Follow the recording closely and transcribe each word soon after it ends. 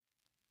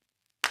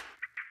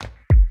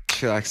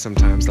feel like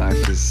sometimes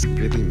life is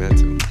really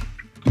mental.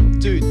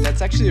 Dude,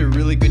 that's actually a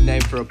really good name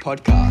for a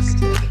podcast.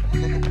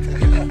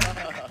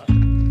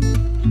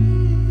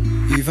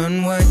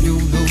 Even when you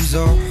lose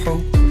all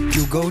hope,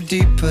 you go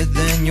deeper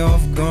than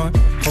you've gone.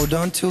 Hold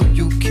on till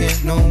you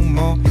can't no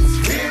more.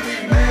 It's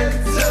really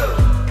mental.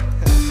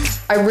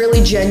 I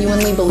really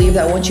genuinely believe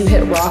that once you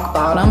hit rock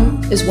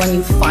bottom is when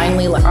you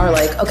finally are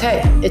like,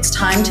 okay, it's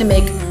time to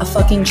make a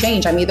fucking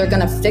change. I'm either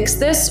gonna fix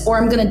this or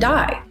I'm gonna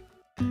die.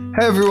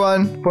 Hey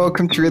everyone,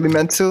 welcome to Really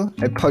Mental,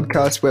 a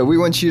podcast where we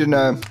want you to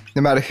know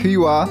no matter who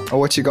you are or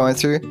what you're going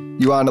through,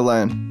 you aren't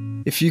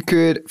alone. If you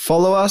could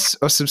follow us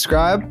or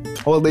subscribe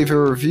or leave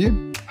a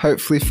review,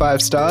 hopefully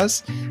 5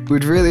 stars,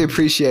 we'd really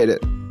appreciate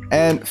it.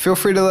 And feel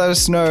free to let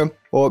us know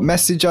or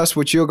message us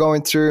what you're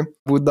going through.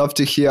 We'd love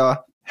to hear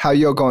how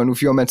you're going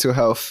with your mental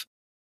health.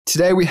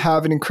 Today we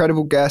have an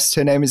incredible guest.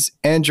 Her name is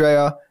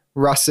Andrea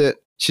Russett.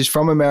 She's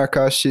from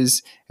America.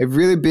 She's a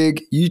really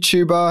big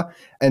YouTuber,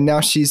 and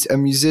now she's a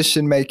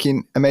musician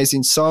making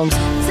amazing songs.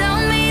 Tell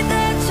me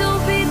that you'll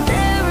be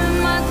there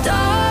in my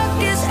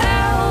darkest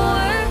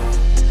hour.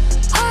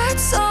 Heart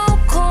so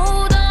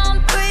cold,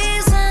 I'm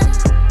freezing.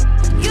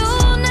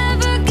 You'll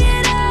never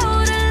get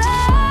out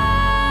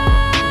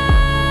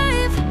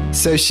alive.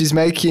 So she's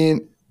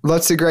making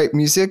lots of great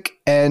music,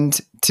 and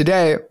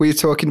today we're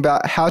talking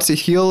about how to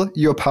heal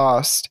your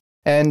past.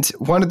 And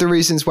one of the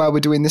reasons why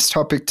we're doing this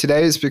topic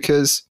today is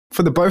because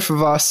for the both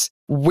of us,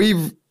 we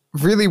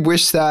really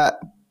wish that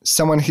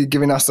someone had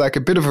given us like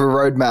a bit of a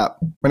roadmap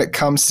when it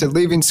comes to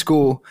leaving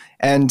school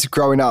and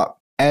growing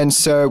up. And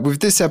so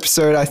with this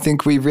episode, I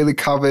think we really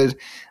covered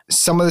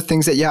some of the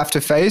things that you have to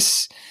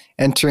face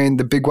entering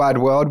the big wide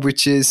world,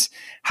 which is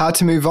how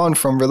to move on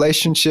from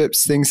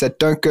relationships, things that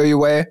don't go your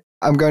way.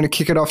 I'm going to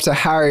kick it off to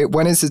Harry.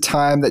 When is the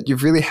time that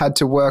you've really had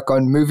to work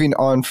on moving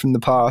on from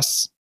the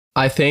past?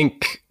 I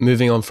think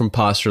moving on from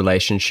past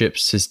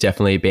relationships has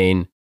definitely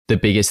been the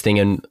biggest thing,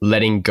 and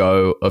letting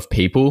go of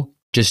people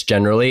just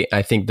generally.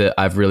 I think that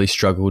I've really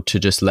struggled to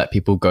just let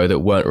people go that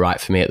weren't right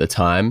for me at the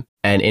time.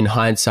 And in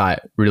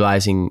hindsight,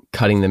 realizing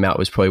cutting them out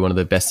was probably one of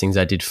the best things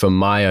I did for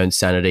my own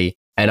sanity.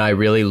 And I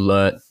really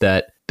learnt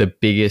that the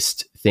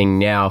biggest thing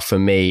now for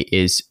me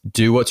is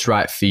do what's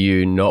right for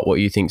you, not what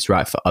you think's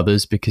right for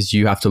others, because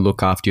you have to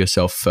look after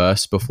yourself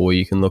first before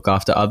you can look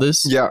after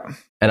others. Yeah.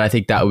 And I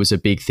think that was a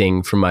big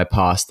thing from my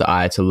past that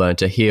I had to learn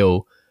to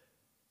heal,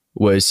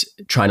 was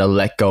trying to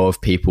let go of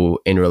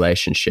people in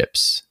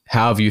relationships.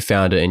 How have you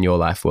found it in your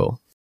life, Will?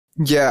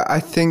 Yeah,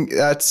 I think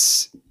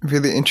that's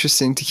really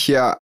interesting to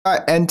hear. I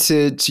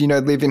entered,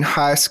 leaving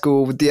high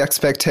school with the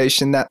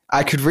expectation that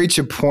I could reach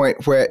a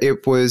point where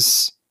it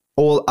was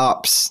all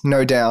ups,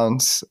 no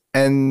downs.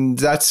 And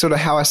that's sort of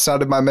how I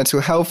started my mental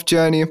health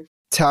journey.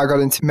 It's how I got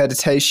into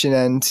meditation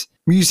and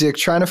music,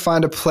 trying to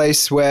find a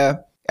place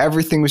where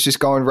everything was just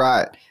going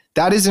right.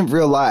 That isn't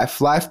real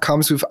life. Life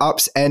comes with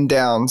ups and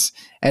downs.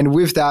 And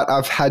with that,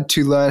 I've had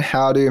to learn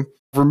how to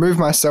remove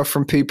myself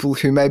from people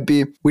who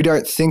maybe we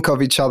don't think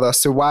of each other.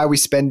 So why are we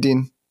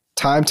spending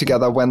time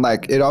together when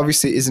it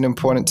obviously isn't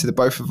important to the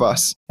both of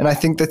us? And I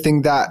think the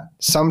thing that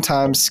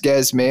sometimes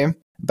scares me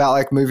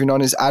about moving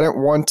on is I don't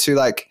want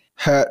to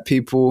hurt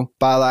people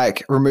by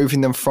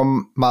removing them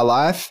from my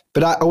life,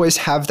 but I always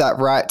have that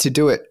right to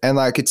do it. And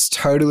it's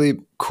totally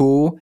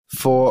cool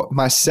for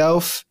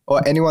myself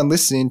or anyone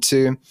listening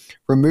to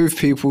remove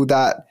people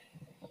that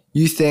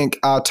you think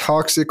are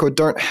toxic or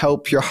don't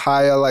help your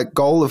higher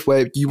goal of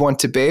where you want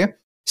to be.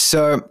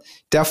 So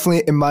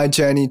definitely in my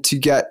journey to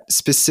get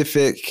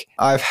specific,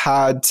 I've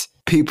had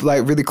people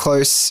really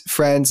close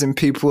friends and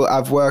people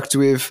I've worked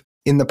with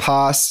in the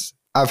past.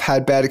 I've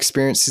had bad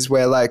experiences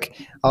where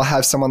I'll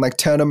have someone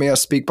turn on me or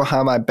speak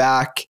behind my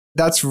back.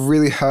 That's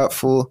really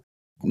hurtful.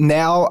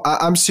 Now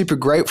I'm super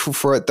grateful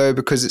for it though,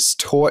 because it's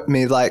taught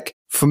me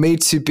for me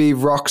to be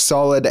rock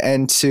solid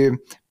and to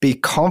be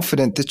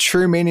confident. The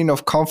true meaning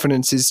of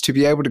confidence is to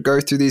be able to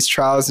go through these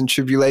trials and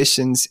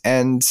tribulations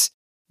and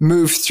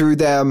move through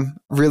them,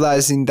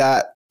 realizing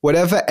that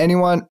whatever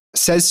anyone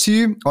says to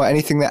you or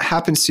anything that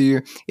happens to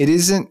you, it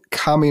isn't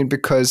coming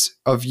because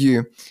of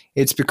you.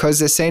 It's because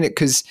they're saying it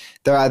because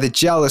they're either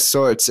jealous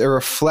or it's a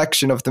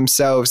reflection of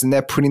themselves and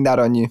they're putting that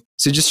on you.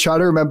 So just try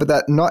to remember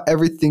that not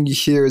everything you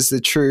hear is the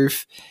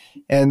truth.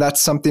 And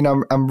that's something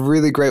I'm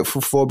really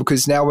grateful for,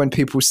 because now when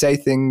people say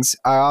things,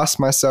 I ask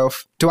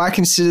myself, do I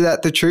consider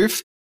that the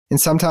truth? And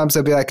sometimes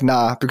I'll be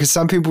nah, because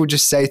some people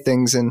just say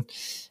things and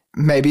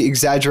maybe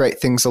exaggerate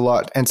things a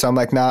lot. And so I'm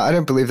nah, I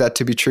don't believe that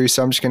to be true.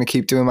 So I'm just going to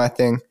keep doing my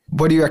thing.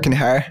 What do you reckon,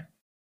 Harry?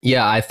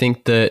 Yeah, I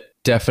think that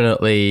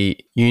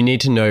definitely you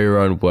need to know your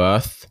own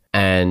worth,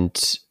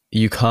 and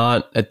you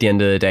can't at the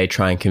end of the day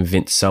try and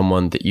convince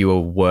someone that you are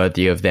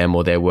worthy of them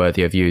or they're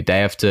worthy of you. They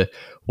have to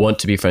want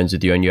to be friends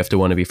with you and you have to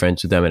want to be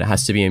friends with them, and it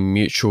has to be a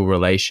mutual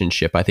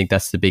relationship. I think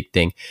that's the big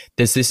thing.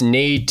 There's this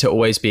need to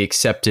always be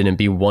accepted and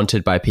be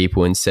wanted by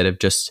people instead of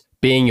just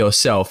being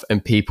yourself,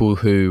 and people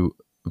who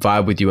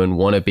vibe with you and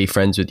want to be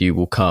friends with you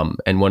will come,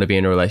 and want to be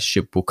in a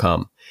relationship will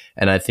come.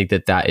 And I think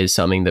that that is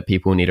something that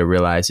people need to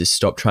realize, is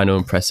stop trying to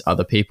impress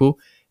other people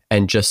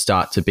and just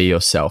start to be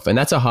yourself. And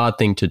that's a hard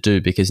thing to do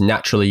because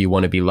naturally you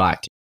want to be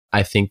liked.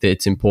 I think that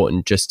it's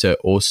important just to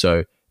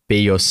also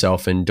be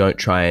yourself and don't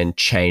try and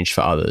change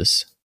for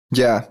others.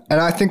 Yeah. And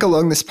I think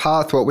along this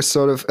path, what we're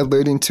sort of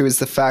alluding to is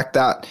the fact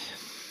that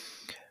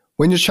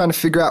when you're trying to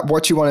figure out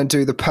what you want to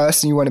do, the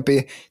person you want to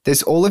be,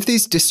 there's all of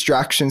these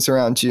distractions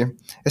around you,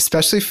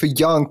 especially for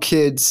young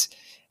kids.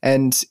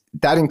 And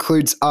that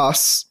includes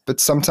us. But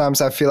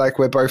sometimes I feel like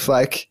we're both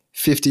like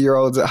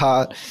 50-year-olds at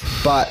heart.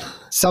 But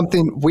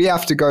something we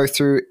have to go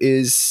through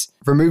is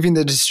removing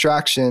the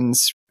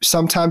distractions.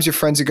 Sometimes your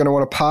friends are going to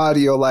want to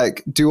party or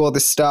like do all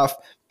this stuff,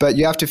 but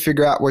you have to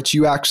figure out what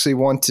you actually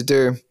want to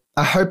do.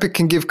 I hope it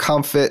can give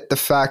comfort the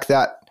fact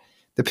that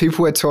the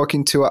people we're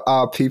talking to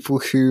are people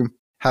who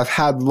have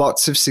had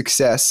lots of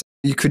success.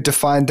 You could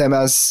define them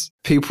as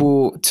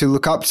people to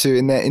look up to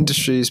in their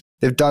industries.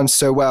 They've done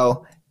so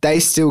well. They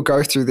still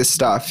go through this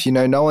stuff. You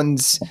know, no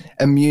one's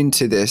immune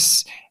to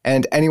this.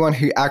 And anyone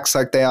who acts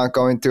like they aren't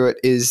going through it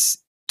is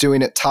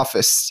doing it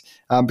toughest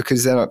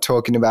because they're not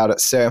talking about it.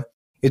 So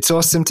it's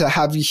awesome to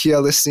have you here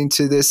listening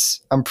to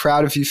this. I'm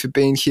proud of you for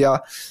being here.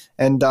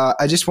 And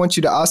I just want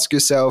you to ask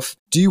yourself,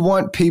 do you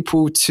want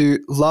people to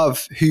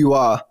love who you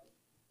are?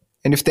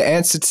 And if the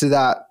answer to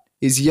that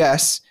is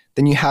yes,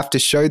 then you have to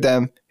show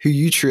them who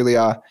you truly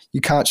are.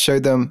 You can't show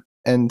them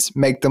and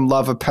make them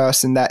love a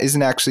person that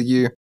isn't actually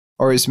you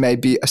or is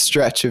maybe a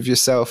stretch of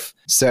yourself.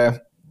 So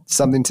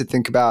something to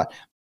think about.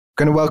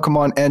 I'm going to welcome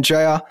on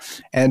Andrea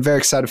and very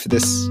excited for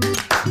this.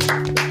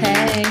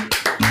 Hey.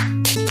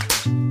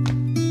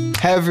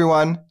 Hey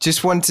everyone,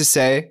 just wanted to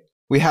say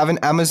we have an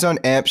Amazon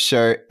AMP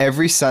show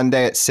every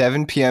Sunday at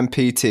 7 p.m.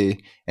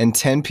 PT and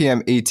 10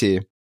 p.m. ET.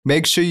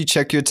 Make sure you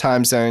check your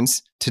time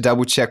zones to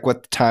double check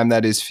what time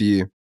that is for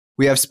you.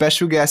 We have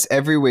special guests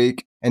every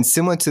week, and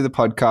similar to the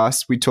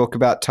podcast, we talk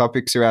about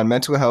topics around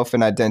mental health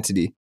and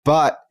identity,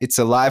 but it's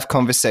a live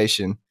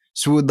conversation.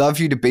 So we'd love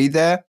you to be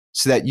there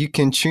so that you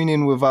can tune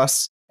in with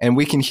us and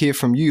we can hear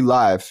from you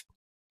live.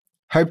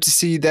 Hope to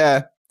see you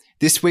there.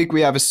 This week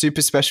we have a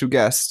super special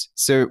guest,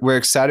 so we're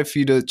excited for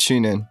you to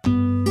tune in.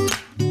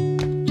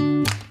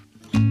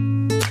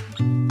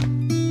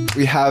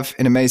 We have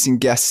an amazing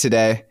guest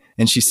today,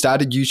 and she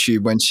started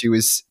YouTube when she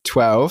was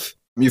 12.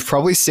 You've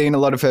probably seen a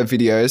lot of her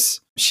videos.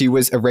 She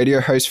was a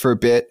radio host for a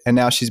bit, and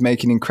now she's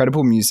making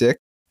incredible music,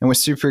 and we're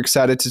super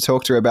excited to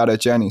talk to her about her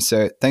journey.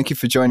 So thank you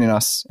for joining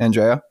us,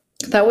 Andrea.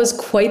 That was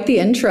quite the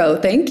intro.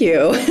 Thank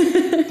you.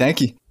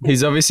 Thank you.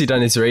 He's obviously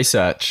done his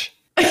research.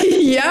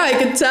 Yeah,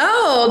 I could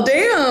tell.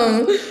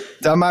 Damn.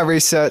 Done my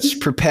research,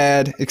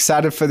 prepared,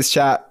 excited for this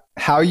chat.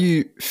 How are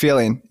you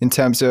feeling in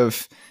terms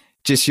of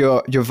just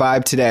your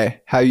vibe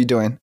today? How are you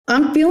doing?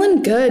 I'm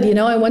feeling good. You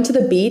know, I went to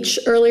the beach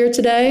earlier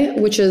today,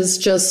 which is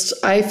just,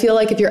 I feel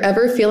like if you're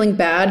ever feeling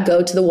bad,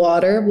 go to the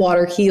water.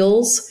 Water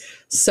heals.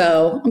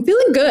 So I'm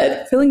feeling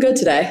good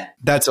today.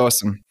 That's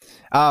awesome.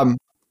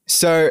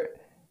 So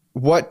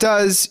what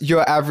does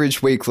your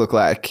average week look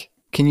like?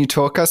 Can you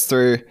talk us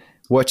through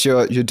what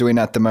you're doing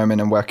at the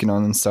moment and working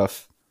on and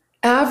stuff?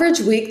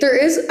 Average week,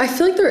 I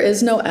feel like there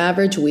is no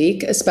average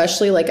week,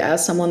 especially like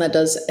as someone that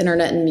does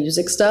internet and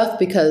music stuff,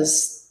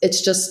 because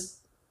it's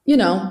just, you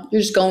know,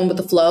 you're just going with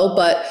the flow.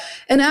 But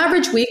an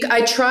average week,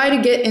 I try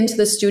to get into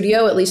the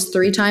studio at least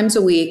 3 times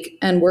a week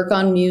and work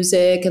on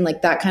music and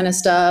like that kind of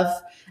stuff.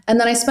 And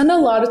then I spend a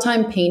lot of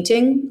time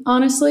painting,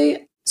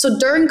 honestly. So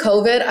during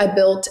COVID, I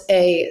built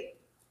a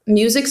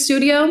music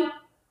studio.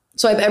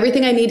 So I have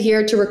everything I need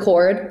here to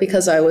record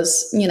because I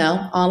was, you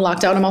know, on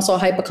lockdown. I'm also a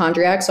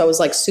hypochondriac. So I was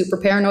like super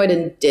paranoid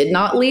and did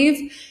not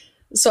leave.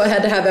 So I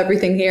had to have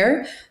everything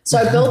here. So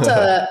I built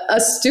a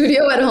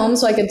studio at home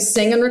so I could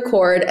sing and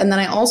record. And then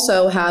I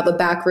also have a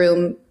back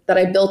room that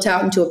I built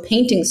out into a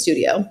painting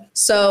studio.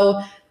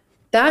 So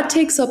that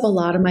takes up a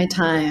lot of my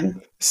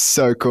time.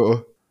 So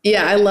cool.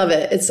 Yeah, I love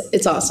it.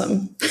 It's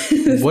awesome.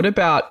 What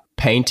about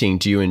painting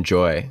do you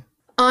enjoy?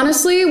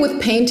 Honestly,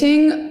 with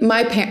painting,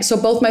 so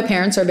both my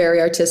parents are very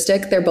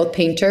artistic. They're both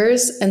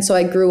painters. And so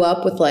I grew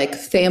up with like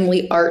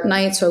family art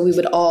nights where we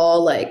would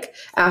all like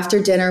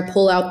after dinner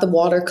pull out the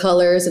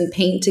watercolors and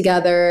paint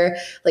together,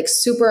 like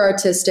super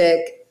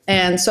artistic.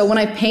 And so when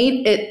I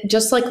paint, it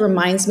just like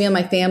reminds me of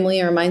my family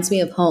and reminds me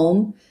of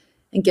home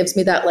and gives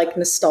me that like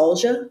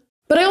nostalgia.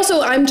 But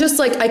I'm just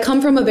like, I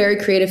come from a very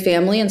creative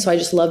family. And so I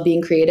just love being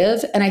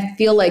creative. And I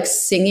feel like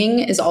singing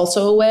is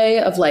also a way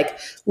of like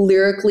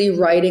lyrically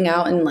writing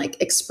out and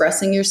like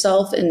expressing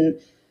yourself.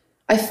 And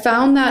I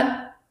found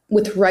that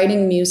with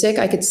writing music,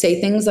 I could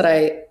say things that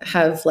I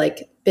have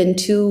like been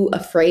too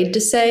afraid to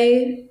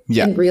say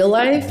in real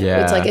life.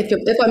 Yeah. It's like,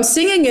 if I'm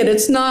singing it,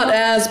 it's not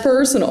as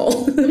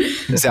personal.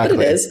 Exactly.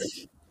 But it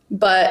is.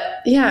 But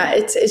yeah,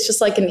 it's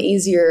just like an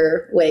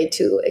easier way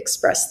to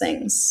express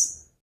things.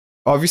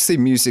 Obviously,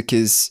 music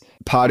is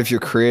part of your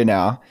career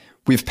now.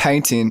 With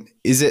painting,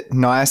 is it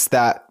nice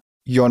that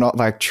you're not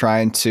like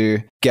trying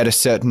to get a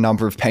certain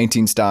number of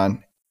paintings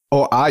done?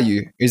 Or are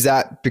you? Is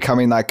that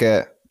becoming like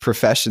a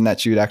profession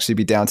that you would actually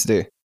be down to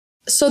do?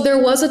 So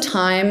there was a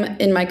time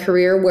in my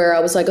career where I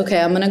was like, okay,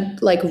 I'm going to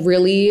like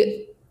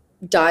really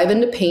dive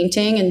into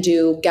painting and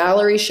do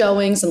gallery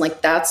showings. And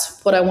like,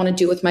 that's what I want to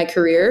do with my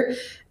career.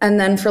 And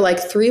then for like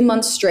 3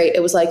 months straight,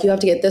 it was like, you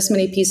have to get this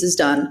many pieces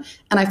done.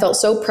 And I felt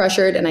so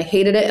pressured and I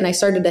hated it. And I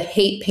started to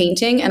hate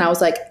painting. And I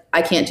was like,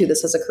 I can't do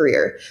this as a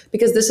career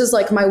because this is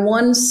like my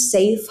one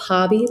safe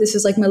hobby. This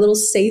is like my little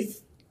safe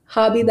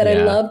hobby that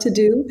I love to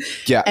do.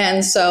 Yeah.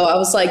 And so I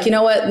was like, you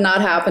know what?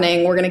 Not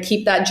happening. We're going to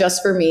keep that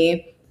just for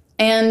me.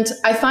 And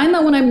I find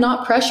that when I'm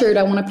not pressured,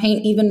 I want to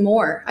paint even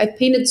more. I've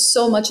painted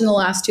so much in the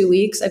last 2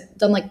 weeks. I've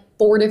done like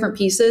 4 different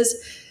pieces.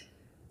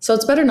 So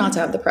it's better not to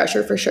have the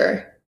pressure for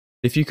sure.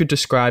 If you could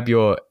describe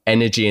your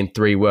energy in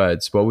 3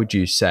 words, what would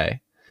you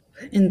say?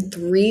 In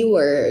 3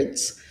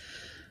 words.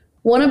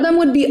 One of them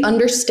would be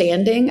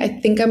understanding. I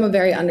think I'm a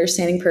very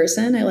understanding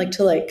person. I like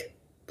to like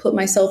put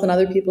myself in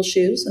other people's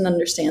shoes and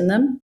understand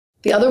them.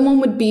 The other one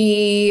would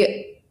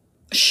be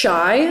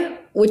shy,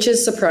 which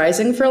is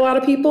surprising for a lot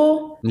of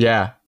people.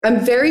 Yeah.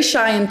 I'm very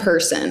shy in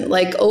person.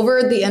 Like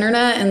over the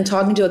internet and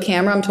talking to a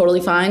camera, I'm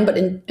totally fine. But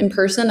in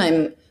person,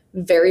 I'm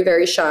very,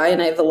 very shy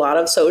and I have a lot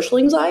of social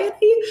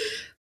anxiety.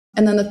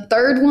 And then the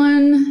third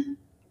one,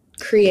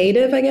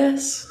 creative, I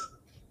guess.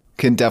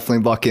 Can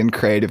definitely lock in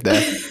creative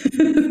there.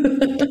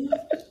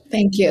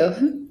 Thank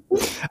you.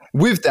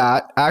 With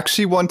that, I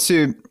actually want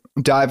to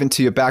dive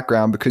into your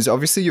background because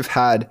obviously you've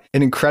had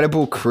an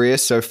incredible career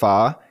so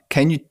far.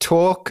 Can you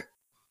talk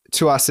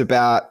to us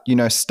about,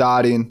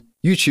 starting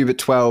YouTube at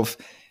 12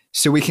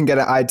 so we can get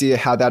an idea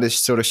how that has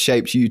sort of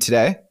shaped you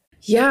today?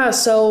 Yeah.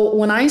 So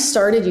when I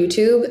started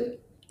YouTube,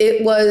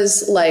 it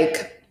was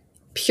like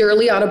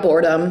purely out of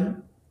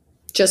boredom,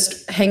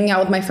 just hanging out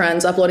with my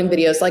friends, uploading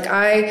videos. Like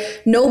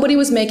nobody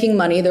was making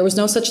money. There was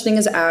no such thing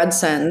as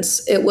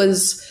AdSense. It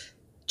was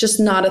just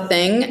not a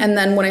thing. And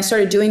then when I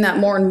started doing that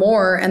more and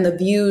more and the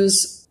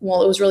views,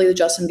 well, it was really the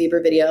Justin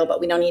Bieber video, but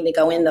we don't need to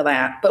go into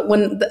that. But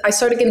when I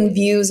started getting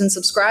views and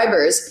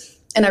subscribers,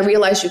 and I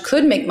realized you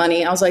could make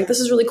money, I was like, this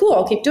is really cool.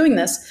 I'll keep doing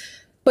this.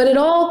 But it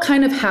all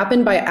kind of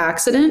happened by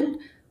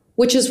accident,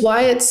 which is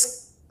why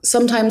it's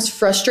sometimes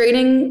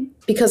frustrating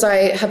because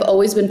I have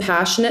always been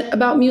passionate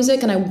about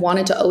music and I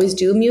wanted to always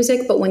do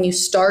music. But when you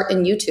start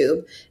in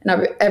YouTube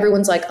and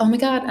everyone's like, oh my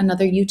God,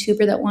 another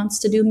YouTuber that wants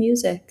to do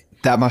music.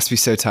 That must be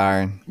so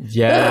tiring.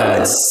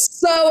 Yeah. It's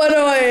so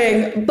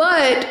annoying.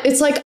 But it's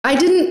like, I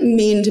didn't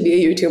mean to be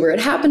a YouTuber. It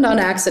happened on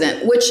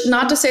accident, which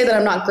not to say that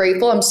I'm not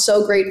grateful. I'm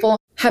so grateful.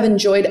 Have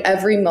enjoyed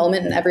every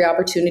moment and every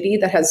opportunity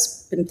that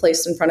has been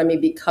placed in front of me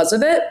because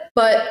of it.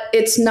 But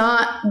it's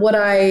not what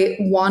I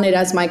wanted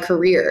as my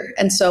career.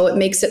 And so it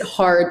makes it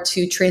hard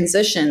to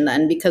transition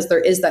then because there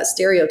is that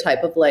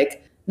stereotype of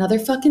like another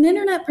fucking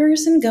internet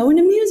person going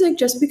to music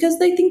just because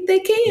they think they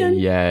can.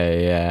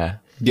 Yeah.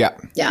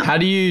 Yeah. How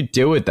do you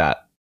deal with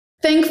that?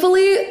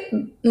 Thankfully,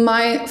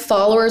 my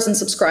followers and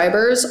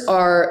subscribers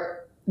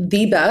are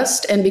the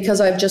best. And because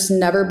I've just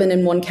never been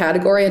in one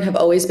category and have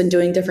always been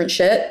doing different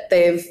shit,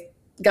 they've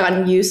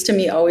gotten used to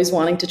me always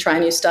wanting to try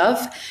new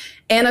stuff.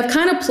 And I've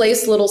kind of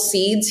placed little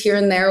seeds here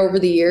and there over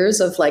the years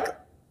of like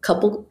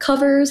couple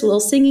covers, little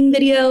singing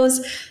videos.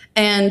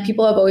 And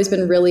people have always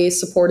been really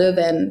supportive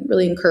and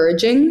really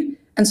encouraging.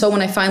 And so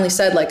when I finally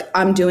said like,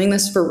 I'm doing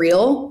this for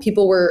real,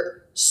 people were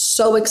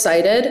so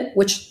excited,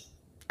 which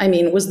I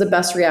mean was the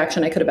best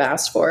reaction I could have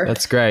asked for.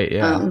 That's great.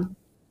 Yeah.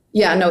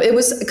 It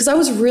was because I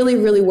was really,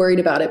 really worried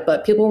about it,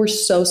 but people were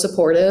so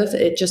supportive.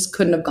 It just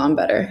couldn't have gone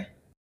better.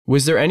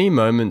 Was there any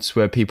moments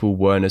where people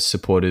weren't as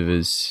supportive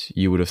as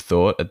you would have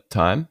thought at the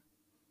time?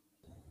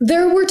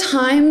 There were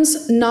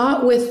times,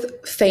 not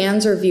with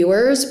fans or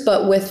viewers,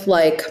 but with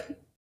like,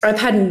 I've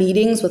had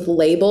meetings with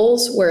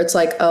labels where it's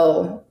like,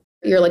 oh,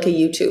 you're like a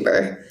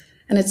YouTuber.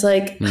 And it's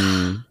like,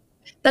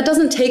 that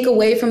doesn't take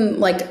away from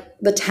like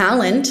the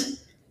talent.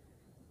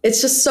 It's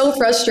just so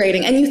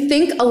frustrating. And you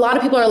think a lot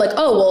of people are like,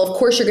 oh, well, of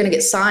course you're going to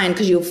get signed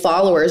because you have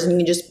followers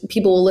and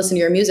people will listen to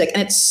your music.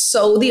 And it's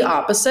so the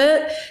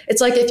opposite.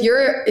 It's like if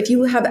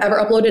you have ever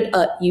uploaded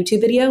a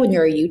YouTube video and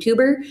you're a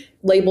YouTuber,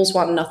 labels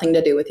want nothing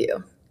to do with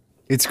you.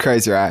 It's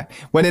crazy, right?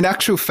 When in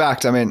actual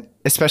fact, I mean,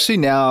 especially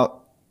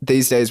now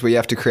these days where you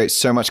have to create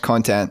so much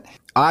content,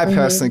 I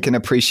personally can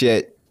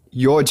appreciate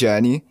your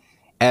journey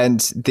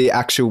and the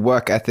actual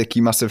work ethic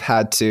you must have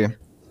had to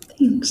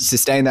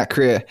sustain that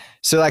career.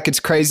 So like, it's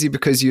crazy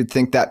because you'd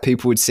think that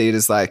people would see it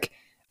as like,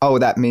 oh,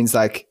 that means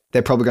like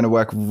they're probably going to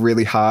work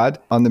really hard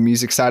on the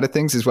music side of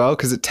things as well.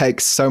 Cause it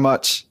takes so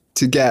much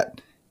to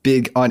get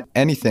big on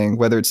anything,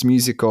 whether it's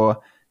music or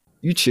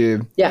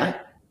YouTube. Yeah.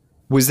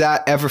 Was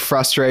that ever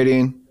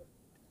frustrating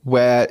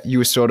where you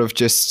were sort of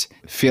just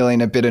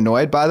feeling a bit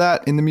annoyed by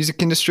that in the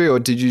music industry, or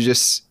did you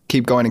just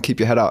keep going and keep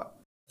your head up?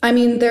 I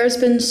mean, there's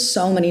been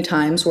so many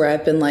times where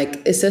I've been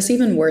like, is this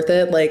even worth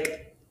it?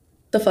 Like,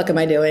 the fuck am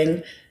I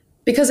doing?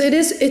 Because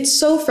it's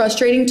so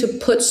frustrating to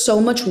put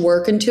so much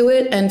work into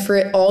it and for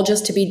it all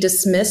just to be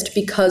dismissed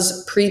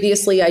because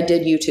previously I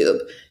did YouTube.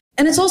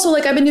 And it's also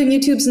like, I've been doing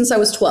YouTube since I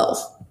was 12.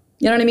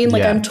 You know what I mean?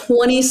 Like I'm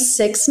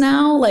 26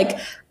 now. Like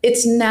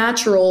it's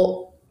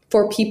natural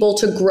for people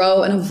to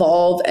grow and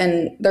evolve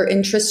and their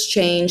interests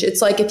change.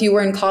 It's like if you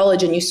were in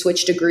college and you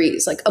switched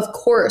degrees, like of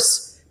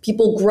course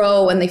people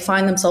grow and they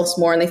find themselves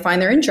more and they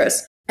find their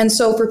interests. And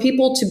so for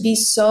people to be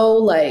so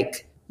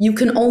like, you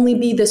can only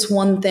be this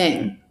one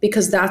thing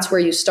because that's where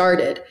you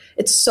started,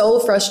 it's so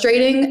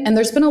frustrating. And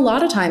there's been a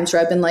lot of times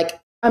where I've been like,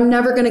 I'm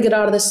never going to get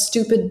out of this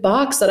stupid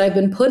box that I've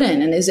been put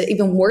in. And is it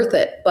even worth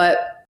it?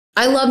 But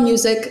I love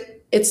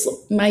music. It's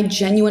my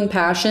genuine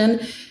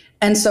passion.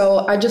 And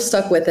so I just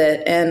stuck with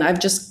it. And I've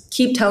just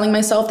keep telling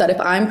myself that if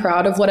I'm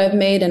proud of what I've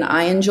made and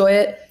I enjoy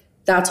it,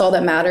 that's all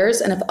that matters.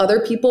 And if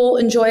other people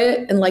enjoy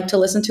it and like to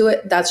listen to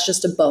it, that's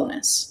just a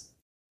bonus.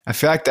 I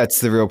feel like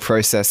that's the real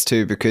process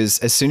too, because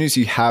as soon as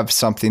you have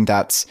something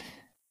that's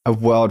a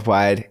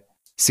worldwide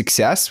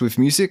success with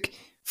music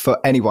for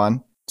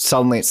anyone,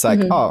 suddenly it's like,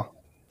 oh,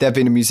 they've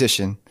been a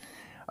musician.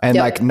 And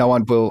like no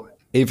one will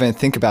even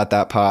think about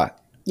that part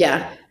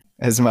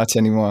as much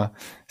anymore.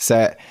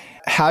 So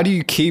how do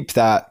you keep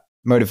that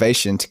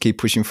motivation to keep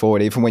pushing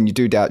forward, even when you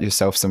do doubt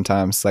yourself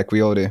sometimes, like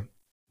we all do?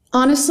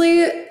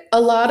 Honestly,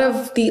 a lot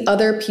of the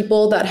other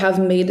people that have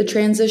made the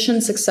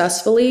transition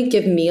successfully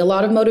give me a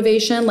lot of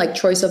motivation, like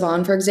Troye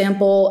Sivan, for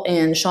example,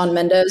 and Shawn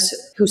Mendes,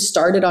 who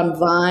started on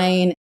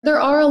Vine. There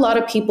are a lot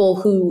of people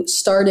who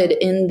started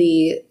in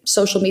the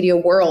social media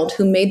world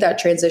who made that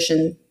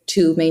transition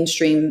to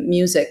mainstream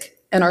music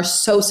and are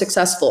so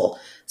successful.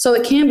 So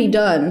it can be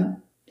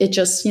done. It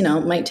just,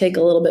 might take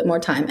a little bit more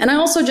time. And I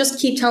also just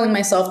keep telling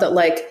myself that,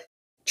 like,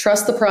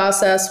 trust the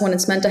process. When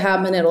it's meant to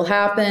happen, it'll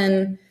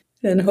happen.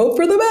 And hope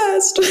for the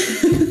best.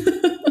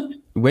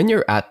 When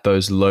you're at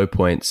those low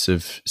points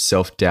of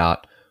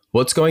self-doubt,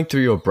 what's going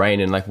through your brain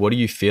and like, what are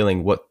you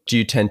feeling? What do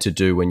you tend to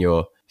do when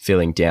you're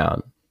feeling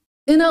down?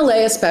 In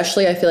LA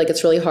especially, I feel like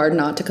it's really hard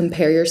not to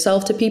compare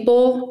yourself to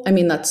people. I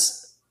mean,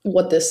 that's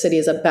what this city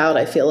is about,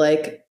 I feel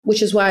like,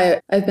 which is why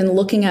I've been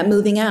looking at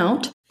moving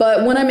out.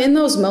 But when I'm in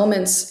those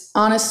moments,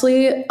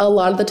 honestly, a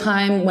lot of the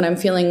time when I'm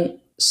feeling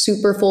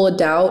super full of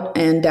doubt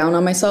and down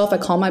on myself, I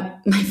call my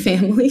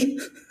family.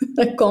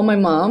 I call my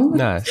mom.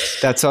 Nice.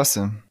 That's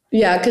awesome.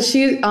 Yeah, because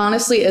she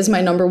honestly is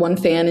my number one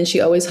fan and she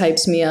always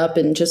hypes me up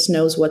and just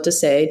knows what to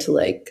say to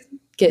like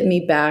get me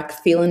back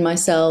feeling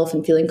myself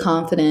and feeling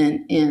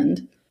confident.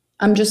 And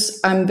I'm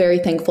very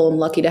thankful and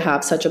lucky to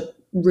have such a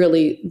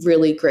really,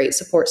 really great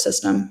support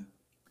system.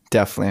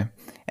 Definitely.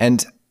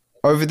 And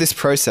over this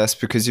process,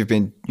 because you've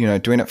been,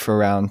 doing it for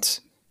around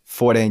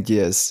 14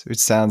 years, which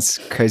sounds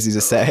crazy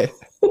to say.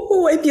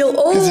 Oh, I feel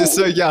old. Because you're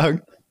so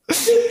young.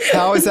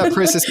 How has that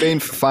process been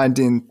for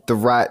finding the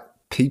right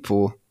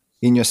people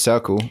in your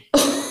circle?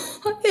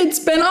 It's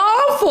been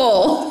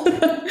awful.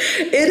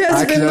 It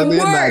has been the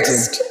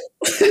worst.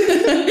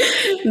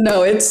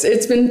 No,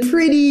 it's been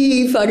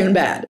pretty fucking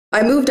bad.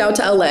 I moved out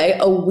to LA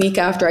a week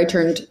after I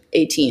turned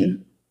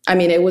 18. I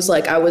mean, it was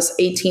like I was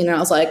 18 and I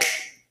was like,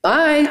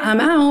 bye, I'm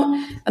out.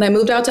 And I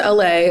moved out to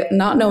LA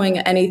not knowing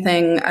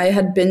anything. I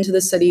had been to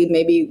the city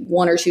maybe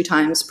 1 or 2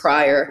 times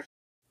prior.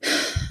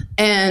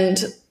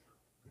 And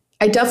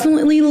I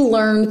definitely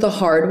learned the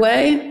hard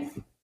way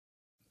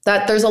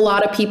that there's a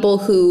lot of people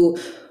who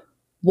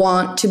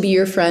want to be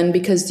your friend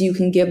because you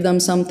can give them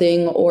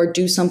something or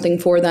do something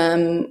for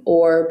them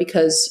or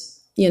because,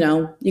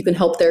 you can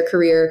help their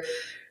career.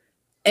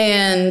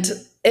 And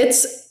it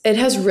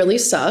has really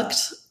sucked,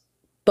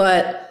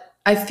 but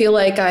I feel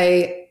like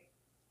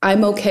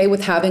I'm okay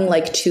with having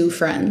like 2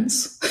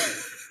 friends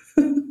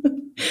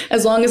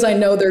as long as I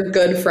know they're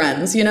good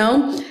friends,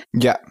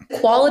 Yeah.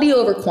 Quality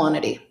over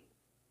quantity.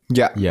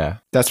 Yeah.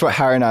 That's what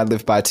Harry and I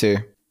live by too.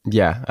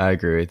 Yeah, I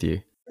agree with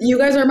you. You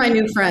guys are my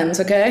new friends,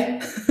 okay?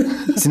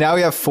 So now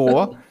we have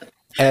 4.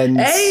 And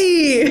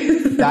hey,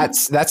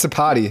 that's a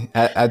party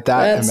at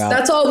that amount.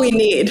 That's all we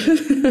need.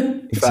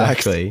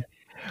 Exactly.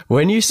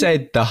 When you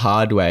say the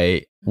hard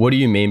way, what do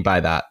you mean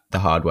by that, the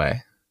hard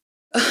way?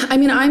 I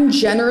mean, I'm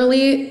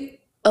generally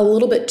a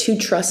little bit too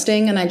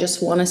trusting and I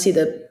just want to see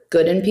the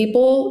good in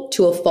people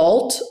to a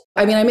fault.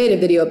 I mean, I made a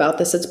video about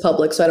this. It's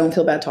public, so I don't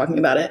feel bad talking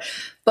about it.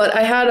 But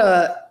I had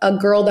a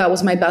girl that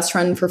was my best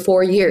friend for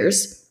 4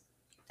 years.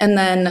 And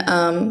then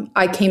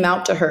I came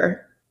out to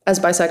her as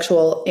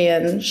bisexual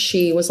and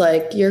she was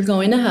like, you're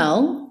going to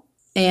hell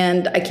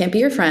and I can't be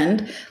your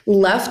friend.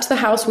 Left the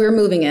house we were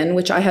moving in,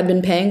 which I had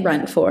been paying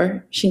rent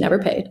for. She never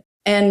paid.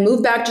 And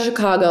moved back to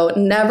Chicago.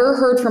 Never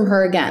heard from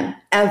her again.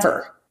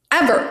 Ever.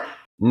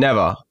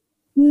 Never.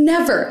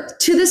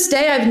 To this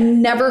day, I've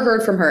never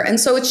heard from her. And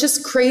so it's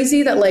just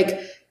crazy that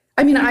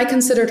I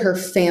considered her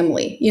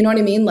family. You know what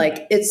I mean?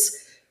 Like it's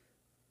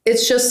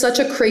just such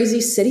a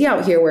crazy city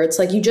out here where it's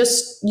like you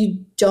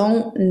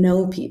don't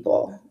know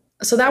people.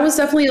 So that was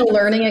definitely a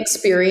learning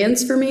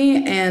experience for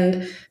me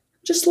and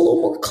just a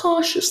little more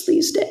cautious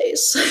these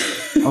days.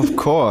 Of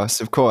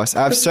course.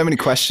 I have so many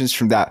questions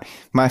from that.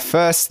 My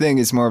first thing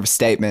is more of a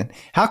statement.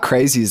 How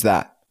crazy is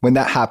that when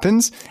that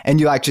happens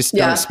and you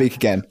don't speak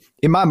again?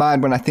 In my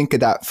mind, when I think of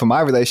that for my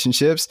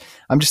relationships,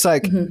 I'm just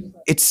like,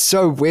 It's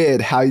so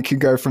weird how you can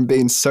go from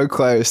being so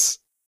close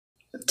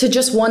to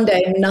just one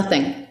day,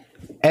 nothing.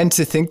 And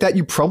to think that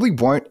you probably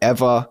won't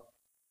ever,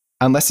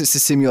 unless it's a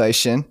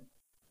simulation,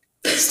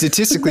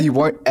 statistically, you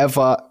won't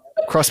ever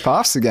cross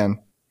paths again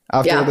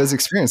after all those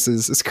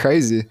experiences. It's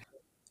crazy.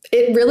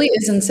 It really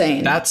is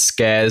insane. That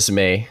scares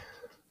me.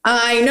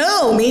 I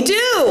know, me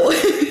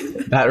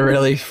too. That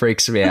really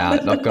freaks me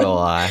out, not gonna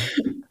lie.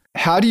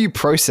 How do you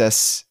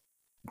process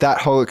that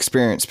whole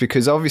experience?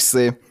 Because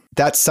obviously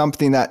that's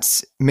something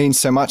that means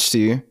so much to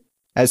you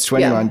as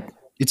 21. Yeah.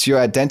 It's your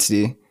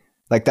identity.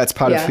 Like that's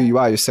part of Yeah. who you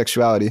are, your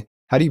sexuality.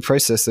 How do you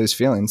process those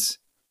feelings?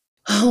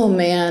 Oh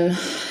man,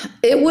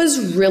 it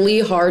was really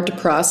hard to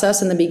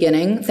process in the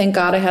beginning. Thank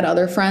God I had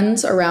other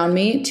friends around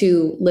me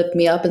to lift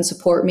me up and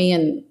support me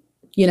and,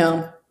 you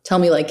know, tell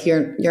me like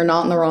you're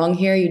not in the wrong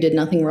here. You did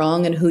nothing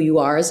wrong and who you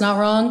are is not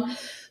wrong.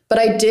 But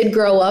I did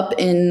grow up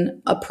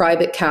in a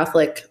private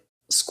Catholic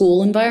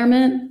school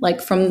environment.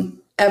 Like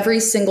from every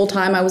single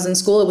time I was in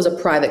school, it was a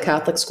private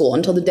Catholic school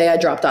until the day I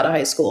dropped out of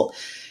high school.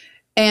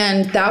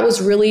 And that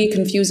was really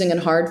confusing and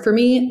hard for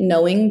me,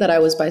 knowing that I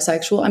was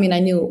bisexual. I mean, I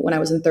knew when I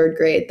was in third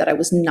grade that I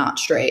was not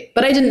straight,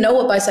 but I didn't know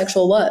what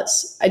bisexual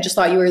was. I just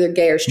thought you were either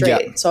gay or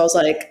straight. Yeah. So I was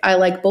like, I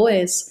like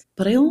boys,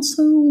 but I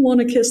also want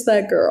to kiss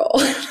that girl.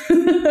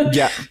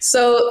 Yeah.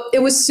 So it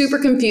was super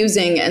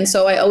confusing. And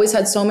so I always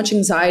had so much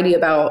anxiety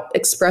about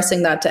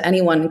expressing that to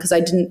anyone because I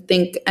didn't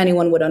think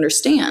anyone would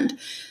understand.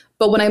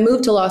 But when I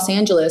moved to Los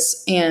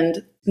Angeles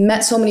and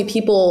met so many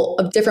people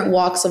of different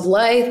walks of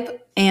life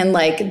and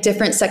like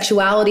different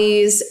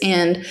sexualities,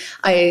 and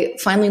I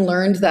finally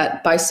learned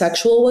that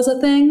bisexual was a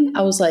thing,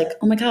 I was like,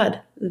 oh my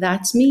God,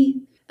 that's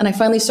me. And I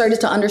finally started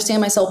to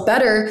understand myself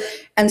better.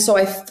 And so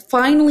I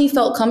finally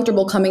felt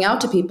comfortable coming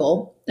out to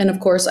people. And of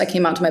course, I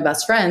came out to my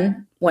best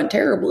friend, went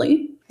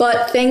terribly.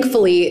 But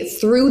thankfully,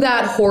 through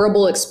that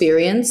horrible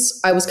experience,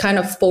 I was kind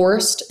of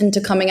forced into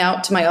coming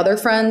out to my other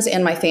friends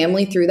and my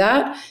family through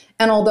that.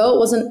 And although it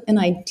wasn't an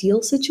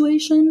ideal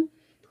situation,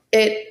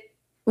 it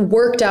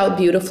worked out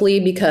beautifully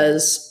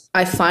because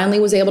I finally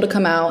was able to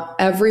come out.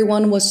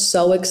 Everyone was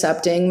so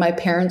accepting. My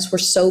parents were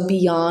so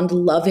beyond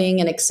loving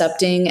and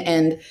accepting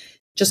and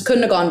just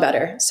couldn't have gone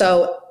better.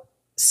 So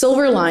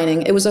silver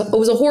lining, it was a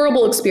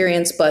horrible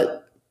experience,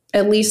 but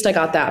at least I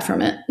got that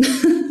from it.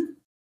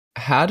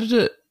 How did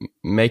it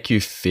make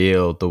you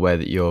feel the way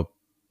that your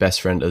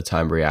best friend at the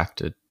time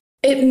reacted?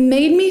 It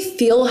made me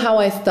feel how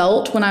I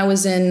felt when I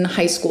was in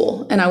high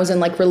school and I was in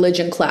like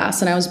religion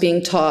class and I was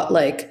being taught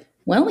like,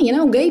 well, you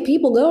know, gay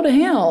people go to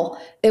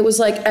hell. It was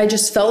like, I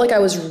just felt like I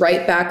was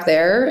right back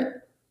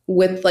there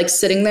with like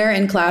sitting there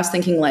in class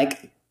thinking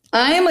like,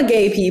 I am a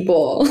gay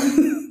people.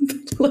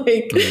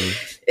 Like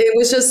it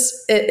was just,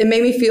 it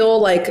made me feel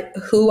like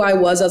who I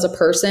was as a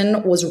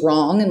person was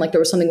wrong and like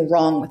there was something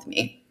wrong with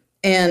me.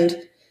 And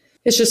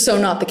it's just so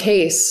not the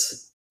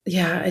case.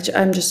 Yeah,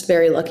 I'm just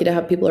very lucky to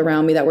have people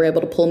around me that were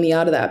able to pull me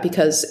out of that,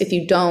 because if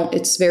you don't,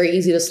 it's very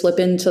easy to slip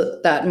into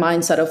that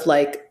mindset of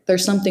like,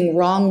 there's something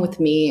wrong with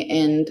me.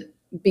 And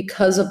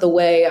because of the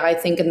way I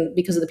think and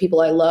because of the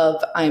people I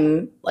love,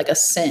 I'm like a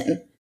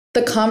sin.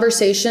 The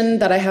conversation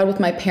that I had with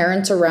my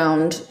parents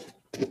around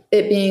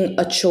it being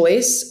a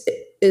choice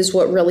is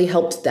what really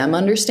helped them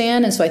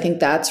understand. And so I think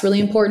that's really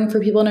important for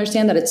people to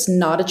understand that it's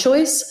not a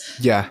choice.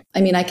 Yeah.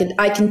 I mean, I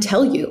can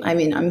tell you, I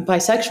mean, I'm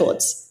bisexual.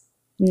 It's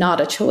not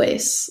a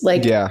choice.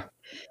 Like, Yeah.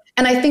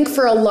 and I think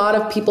for a lot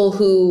of people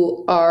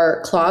who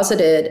are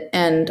closeted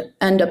and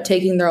end up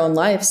taking their own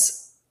lives,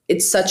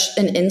 it's such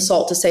an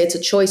insult to say it's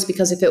a choice,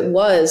 because if it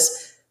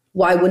was,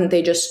 why wouldn't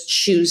they just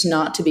choose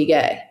not to be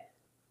gay?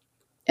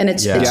 And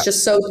it's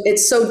just so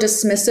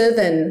dismissive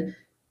and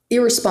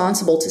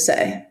irresponsible to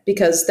say,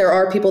 because there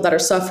are people that are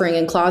suffering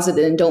and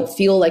closeted and don't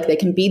feel like they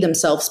can be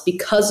themselves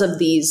because of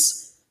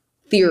these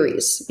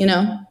theories, you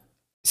know?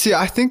 See,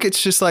 I think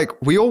it's just like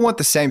we all want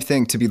the same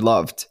thing, to be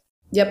loved.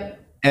 Yep.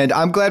 And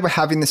I'm glad we're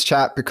having this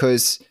chat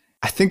because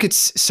I think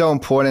it's so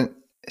important,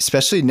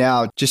 especially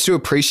now, just to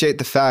appreciate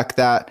the fact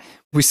that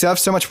we still have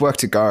so much work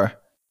to go.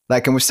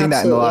 Like, and we've seen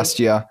that in the last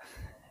year.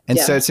 And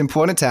so it's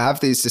important to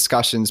have these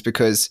discussions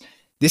because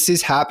this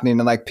is happening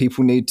and like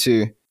people need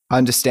to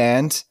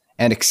understand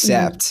and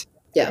accept.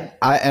 Yeah.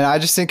 I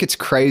just think it's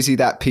crazy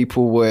that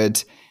people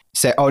would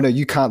say, oh no,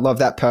 you can't love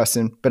that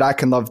person, but I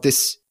can love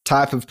this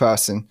type of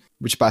person,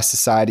 which by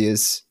society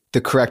is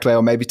the correct way,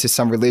 or maybe to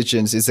some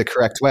religions is the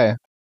correct way.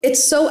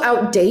 It's so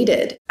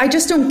outdated. I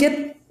just don't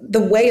get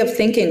the way of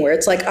thinking where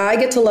it's like, I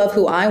get to love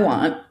who I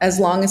want as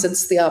long as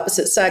it's the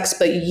opposite sex,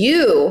 but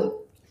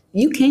you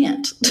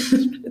can't.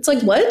 It's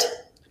like, what?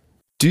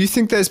 Do you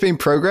think there's been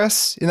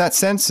progress in that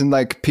sense and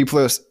like people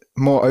are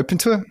more open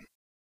to it?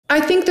 I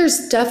think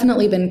there's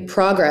definitely been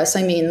progress.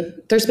 I mean,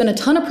 there's been a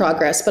ton of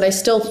progress, but I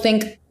still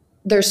think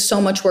there's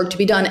so much work to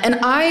be done. And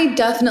I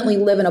definitely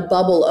live in a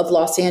bubble of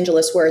Los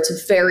Angeles where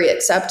it's very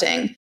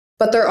accepting.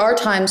 But there are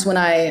times when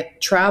I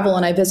travel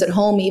and I visit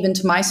home, even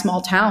to my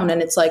small town,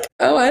 and it's like,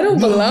 oh, I don't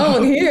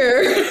belong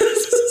here.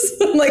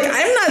 I'm like,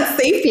 I'm not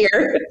safe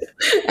here.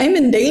 I'm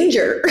in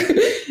danger.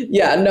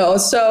 Yeah, no.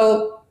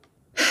 So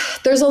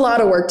there's a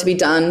lot of work to be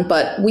done,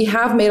 but we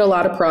have made a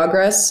lot of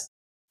progress.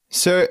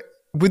 So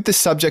with the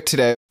subject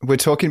today, we're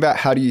talking about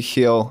how do you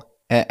heal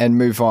and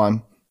move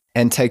on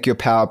and take your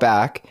power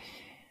back.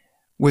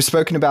 We've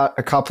spoken about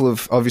a couple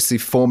of obviously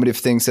formative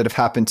things that have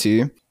happened to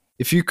you.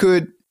 If you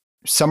could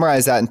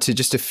summarize that into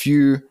just a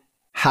few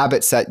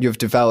habits that you've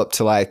developed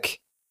to like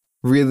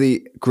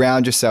really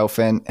ground yourself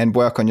and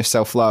work on your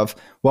self-love,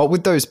 what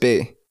would those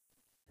be?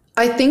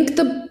 I think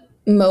the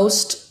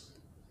most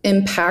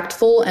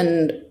impactful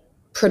and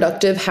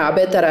productive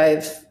habit that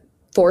I've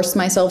forced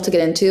myself to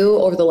get into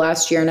over the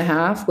last year and a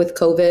half with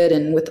COVID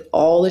and with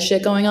all the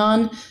shit going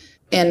on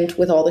and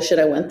with all the shit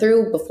I went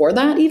through before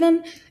that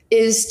even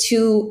is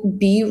to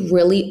be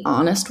really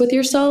honest with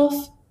yourself.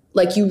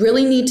 Like you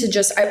really need to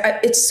just,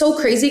 it's so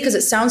crazy because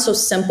it sounds so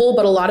simple,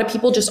 but a lot of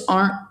people just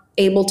aren't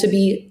able to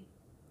be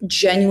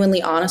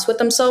genuinely honest with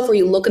themselves, where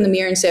you look in the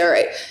mirror and say, all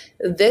right,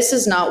 this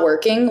is not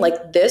working.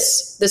 Like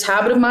this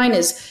habit of mine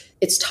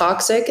it's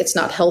toxic, it's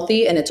not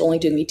healthy, and it's only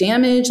doing me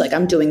damage. Like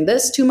I'm doing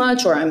this too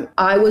much, or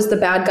I was the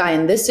bad guy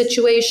in this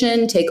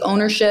situation. Take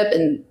ownership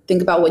and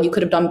think about what you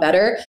could have done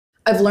better.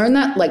 I've learned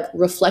that like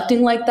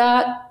reflecting like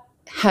that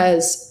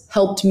has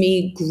helped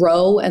me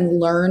grow and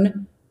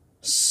learn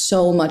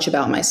so much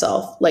about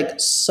myself, like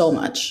so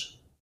much.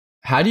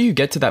 How do you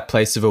get to that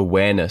place of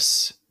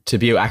awareness to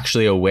be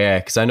actually aware?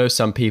 Because I know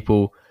some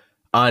people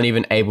aren't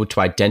even able to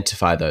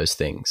identify those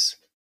things.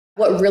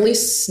 What really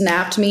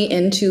snapped me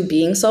into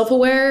being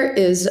self-aware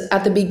is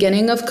at the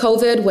beginning of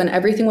COVID, when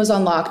everything was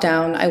on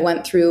lockdown, I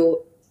went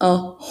through a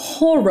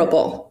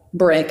horrible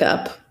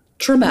breakup,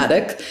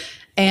 traumatic,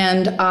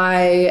 and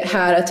I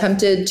had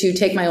attempted to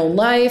take my own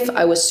life.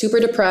 I was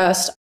super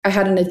depressed. I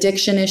had an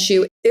addiction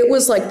issue. It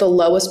was like the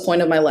lowest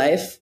point of my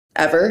life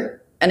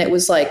ever. And it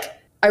was like,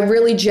 I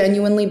really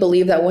genuinely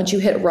believe that once you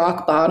hit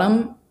rock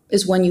bottom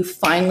is when you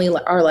finally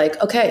are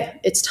like, okay,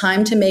 it's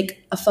time to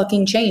make a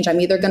fucking change. I'm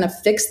either going to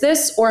fix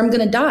this or I'm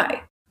going to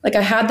die. Like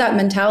I had that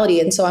mentality.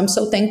 And so I'm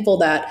so thankful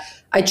that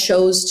I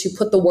chose to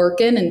put the work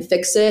in and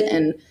fix it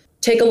and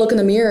take a look in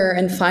the mirror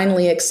and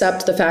finally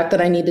accept the fact that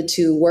I needed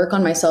to work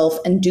on myself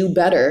and do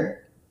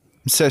better.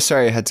 I'm so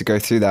sorry I had to go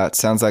through that.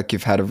 Sounds like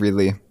you've had a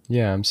really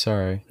I'm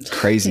sorry.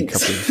 Crazy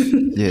couple of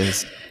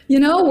years. You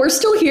know, we're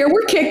still here.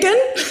 We're kicking.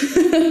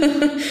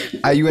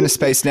 Are you in a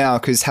space now?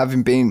 Because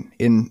having been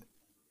in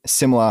a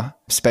similar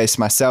space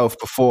myself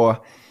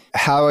before,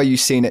 how are you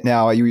seeing it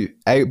now? Are you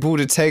able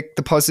to take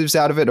the positives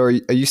out of it, or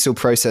are you still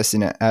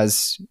processing it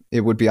as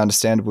it would be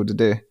understandable to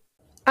do?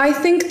 I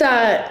think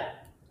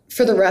that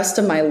for the rest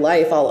of my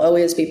life, I'll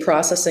always be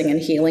processing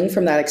and healing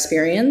from that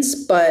experience.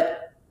 But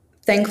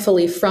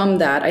thankfully from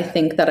that, I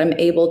think that I'm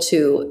able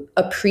to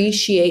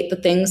appreciate the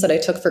things that I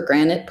took for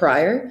granted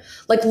prior,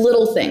 like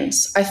little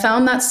things. I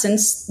found that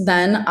since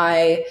then,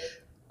 I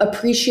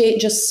appreciate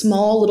just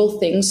small little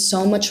things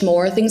so much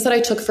more, things that I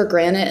took for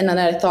granted and that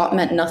I thought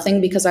meant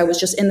nothing because I was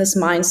just in this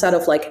mindset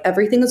of like,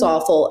 everything is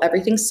awful,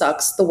 everything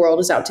sucks, the world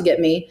is out to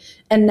get me.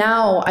 And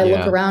now I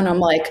look around, I'm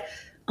like,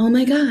 oh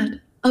my God,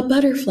 a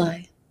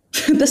butterfly.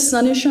 The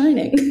sun is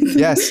shining.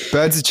 Yes,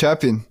 birds are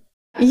chirping.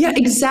 Yeah,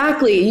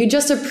 exactly. You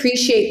just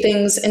appreciate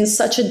things in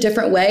such a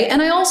different way.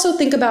 And I also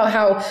think about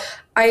how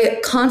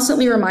I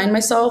constantly remind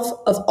myself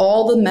of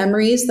all the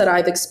memories that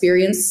I've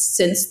experienced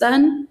since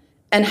then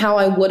and how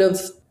I would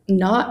have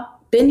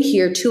not been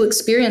here to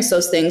experience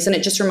those things. And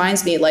it just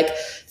reminds me, like,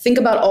 think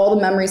about all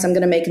the memories I'm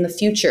going to make in the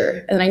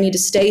future. And I need to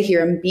stay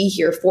here and be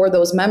here for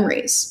those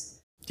memories.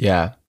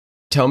 Yeah.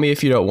 Tell me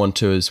if you don't want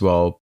to as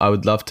well. I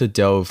would love to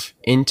delve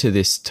into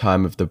this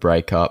time of the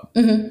breakup.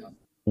 Mm-hmm.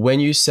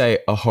 When you say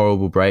a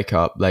horrible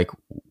breakup, like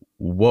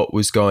what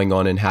was going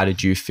on and how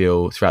did you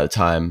feel throughout the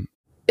time?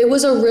 It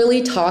was a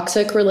really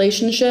toxic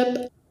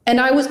relationship.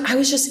 And I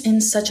was just in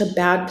such a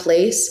bad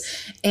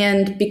place.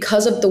 And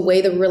because of the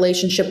way the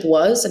relationship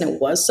was, and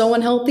it was so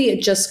unhealthy,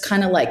 it just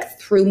kind of like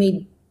threw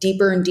me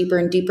deeper and deeper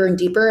and deeper and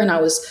deeper. And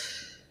I was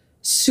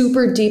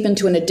super deep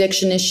into an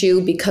addiction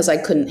issue because I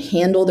couldn't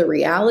handle the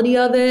reality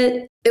of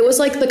it. It was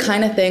like the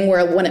kind of thing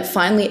where when it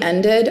finally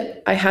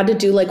ended, I had to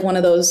do like one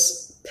of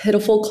those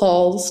pitiful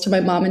calls to my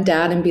mom and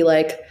dad and be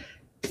like,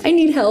 I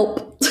need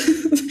help.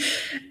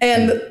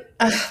 And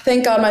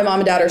thank God my mom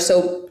and dad are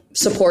so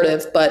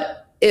supportive,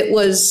 but it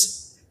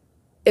was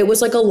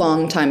like a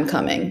long time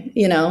coming,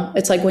 you know?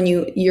 It's like when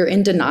you're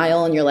in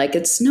denial and you're like,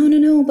 it's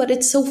no, but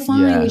it's so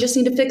fine. Yeah. We just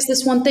need to fix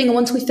this one thing. And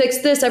once we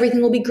fix this,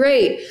 everything will be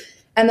great.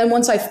 And then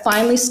once I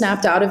finally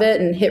snapped out of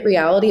it and hit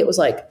reality, it was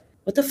like,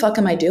 what the fuck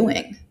am I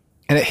doing?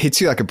 And it hits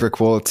you like a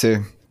brick wall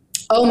too.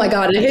 Oh my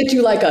God, it hit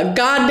you like a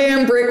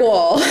goddamn brick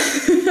wall.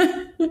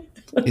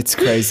 It's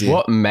crazy.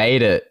 What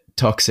made it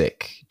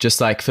toxic?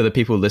 Just like for the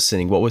people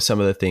listening, what were some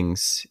of the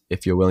things,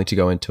 if you're willing to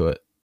go into it?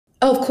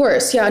 Oh, of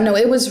course. Yeah, no,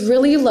 it was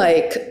really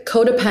like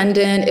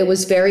codependent. It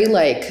was very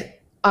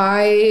like,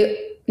 I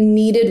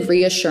needed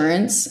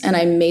reassurance and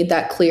I made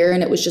that clear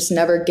and it was just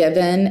never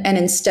given. And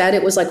instead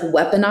it was like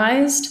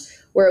weaponized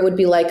where it would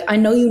be like, I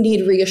know you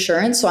need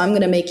reassurance, so I'm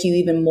going to make you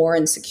even more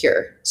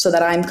insecure so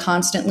that I'm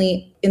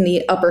constantly in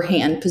the upper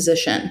hand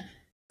position.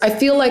 I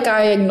feel like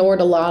I ignored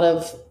a lot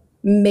of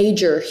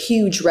major,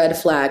 huge red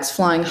flags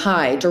flying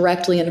high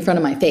directly in front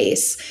of my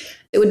face.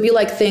 It would be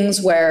like things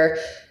where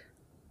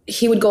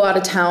he would go out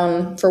of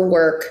town for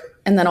work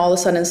and then all of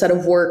a sudden, instead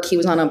of work, he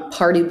was on a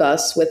party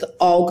bus with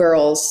all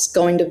girls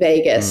going to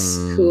Vegas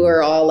who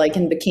are all like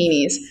in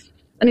bikinis.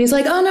 And he's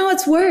like, oh no,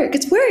 it's work.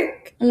 It's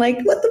work. I'm like,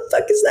 what the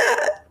fuck is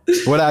that?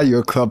 What are you,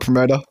 a club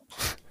promoter?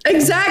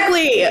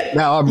 Exactly.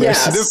 Now I'm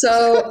resident.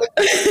 So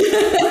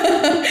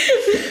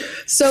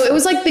so it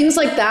was like things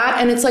like that.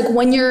 And it's like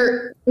when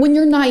you're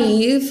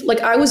naive,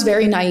 like I was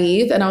very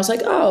naive and I was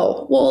like,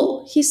 oh,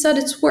 well, he said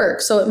it's work,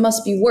 so it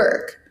must be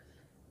work.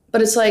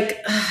 But it's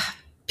like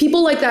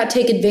people like that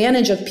take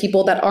advantage of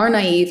people that are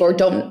naive or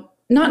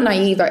not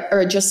naive,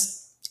 or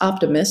just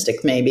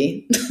optimistic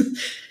maybe.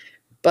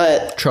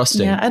 But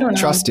Trusting. yeah, I don't know.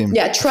 Trusting.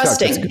 Yeah,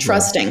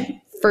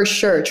 trusting for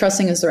sure.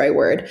 Trusting is the right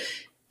word.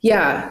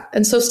 Yeah.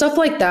 And so stuff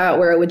like that,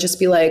 where it would just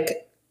be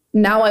like,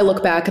 now I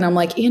look back and I'm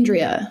like,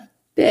 Andrea,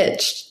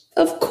 bitch,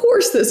 of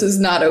course this is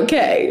not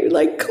okay.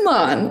 Like, come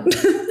on.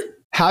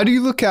 How do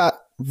you look at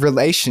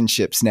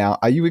relationships now?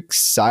 Are you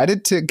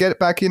excited to get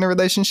back in a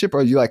relationship,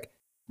 or are you like,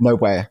 no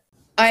way?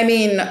 I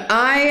mean,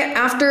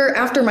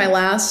 after my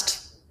last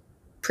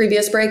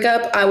previous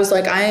breakup, I was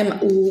like, I am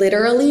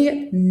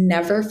literally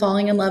never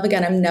falling in love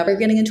again. I'm never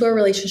getting into a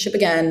relationship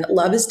again.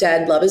 Love is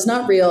dead. Love is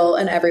not real.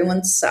 And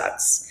everyone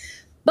sucks.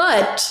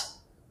 But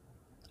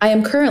I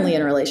am currently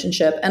in a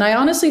relationship. And I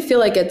honestly feel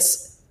like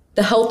it's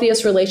the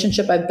healthiest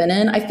relationship I've been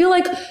in. I feel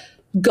like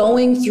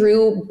going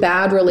through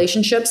bad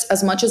relationships,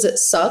 as much as it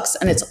sucks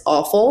and it's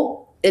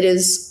awful, it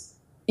is,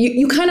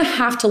 you kind of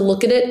have to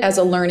look at it as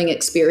a learning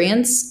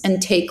experience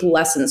and take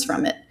lessons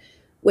from it,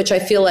 which I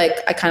feel like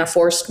I kind of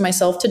forced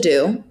myself to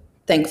do,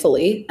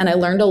 thankfully. And I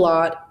learned a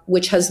lot,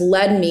 which has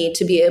led me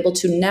to be able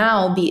to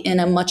now be in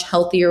a much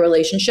healthier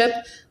relationship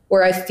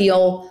where I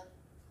feel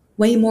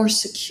way more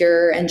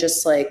secure and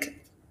just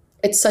like,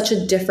 it's such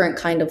a different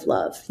kind of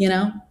love, you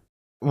know?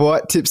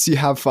 What tips do you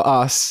have for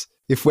us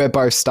if we're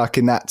both stuck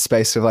in that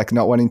space of like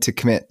not wanting to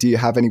commit? Do you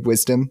have any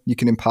wisdom you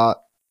can impart?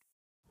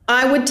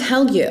 I would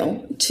tell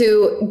you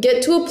to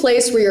get to a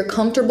place where you're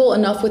comfortable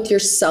enough with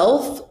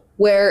yourself,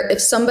 where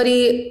if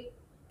somebody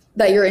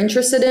that you're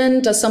interested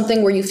in does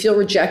something where you feel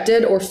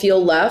rejected or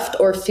feel left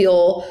or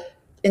feel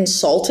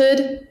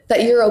insulted,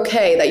 that you're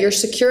okay, that you're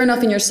secure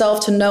enough in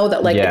yourself to know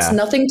that like it's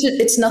nothing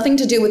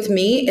to do with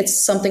me,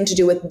 it's something to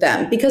do with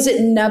them, because it's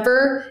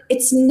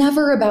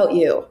never about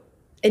you.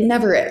 It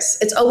never is.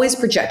 It's always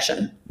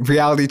projection.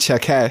 Reality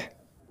check, hey.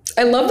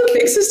 I love the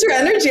big sister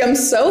energy. I'm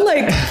so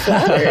like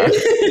flattered.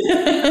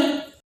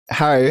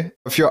 Harry,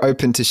 if you're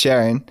open to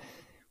sharing,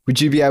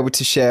 would you be able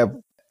to share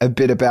a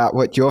bit about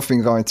what you've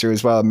been going through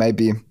as well?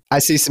 Maybe I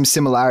see some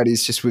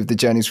similarities just with the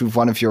journeys with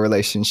one of your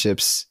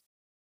relationships.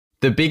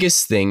 The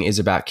biggest thing is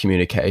about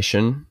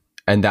communication.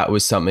 And that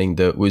was something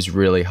that was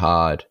really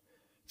hard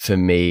for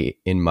me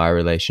in my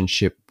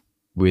relationship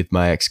with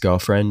my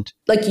ex-girlfriend.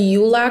 Like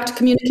you lacked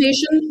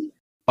communication?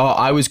 Oh,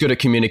 I was good at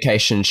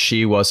communication.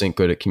 She wasn't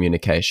good at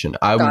communication.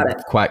 I'm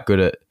quite good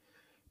at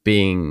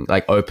being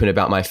like open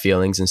about my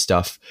feelings and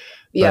stuff.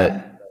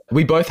 Yeah. But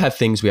we both have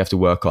things we have to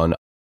work on.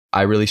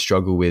 I really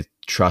struggle with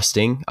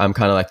trusting. I'm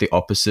kind of like the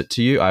opposite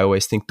to you. I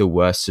always think the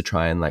worst to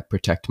try and like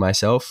protect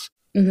myself.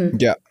 Mm-hmm.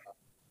 Yeah.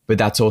 But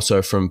that's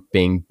also from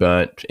being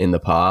burnt in the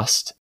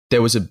past.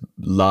 There was a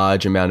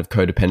large amount of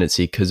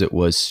codependency because it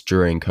was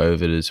during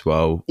COVID as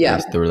well. Yeah.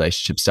 As the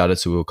relationship started,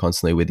 so we were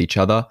constantly with each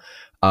other.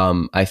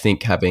 I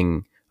think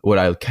what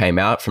I came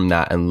out from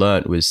that and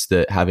learnt was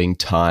that having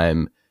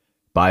time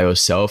by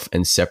yourself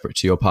and separate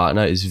to your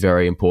partner is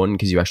very important,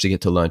 because you actually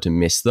get to learn to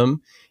miss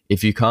them.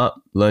 If you can't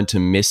learn to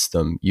miss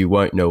them, you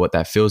won't know what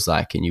that feels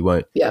like, and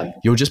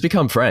you'll just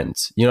become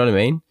friends. You know what I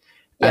mean?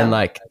 Yeah. And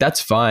like, that's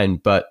fine.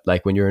 But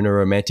like when you're in a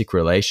romantic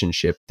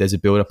relationship, there's a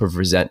buildup of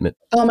resentment.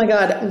 Oh my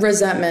God,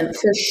 resentment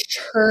for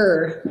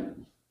sure.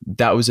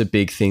 That was a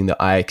big thing that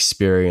I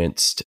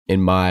experienced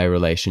in my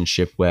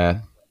relationship,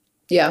 where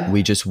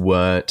we just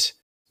weren't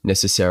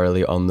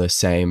necessarily on the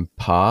same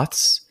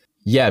paths.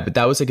 Yeah, but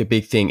that was like a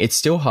big thing. It's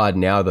still hard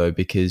now though,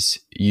 because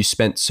you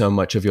spent so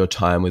much of your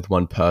time with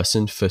one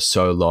person for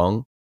so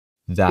long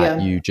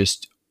that you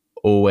just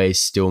always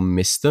still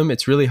miss them.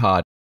 It's really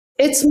hard.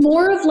 It's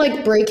more of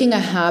like breaking a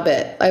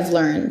habit. I've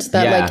learned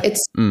that like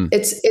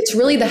it's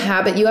really the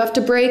habit you have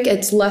to break.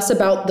 It's less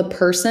about the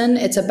person.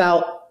 It's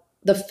about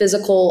the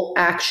physical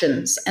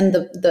actions and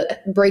the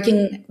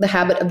breaking the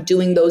habit of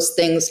doing those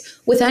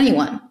things with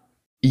anyone.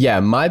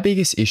 Yeah, my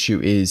biggest issue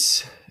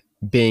is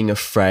being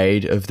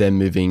afraid of them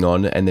moving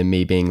on and then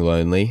me being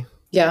lonely.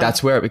 Yeah.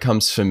 That's where it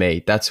becomes for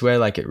me. That's where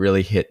like it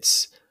really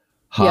hits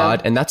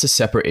hard. And that's a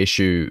separate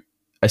issue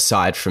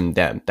aside from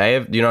them. They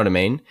have, you know what I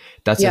mean?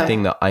 That's the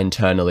thing that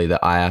internally that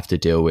I have to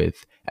deal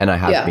with, and I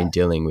have been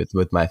dealing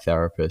with my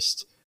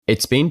therapist.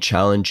 It's been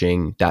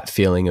challenging, that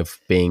feeling of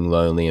being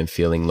lonely and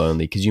feeling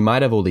lonely, because you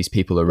might have all these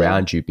people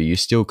around you, but you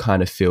still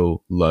kind of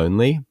feel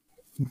lonely.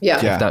 Yeah.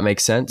 If that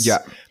makes sense. Yeah.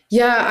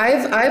 Yeah,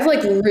 I've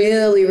like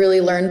really, really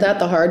learned that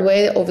the hard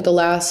way over the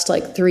last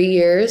like 3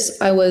 years.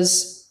 I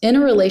was in a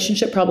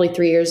relationship probably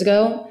 3 years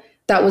ago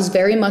that was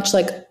very much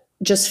like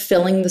just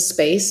filling the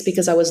space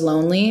because I was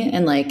lonely,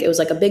 and like it was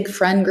like a big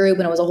friend group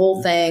and it was a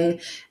whole thing.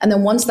 And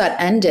then once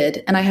that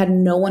ended and I had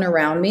no one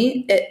around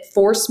me, it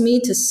forced me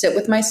to sit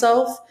with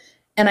myself.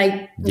 And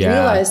I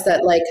realized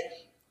that like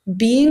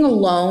being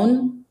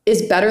alone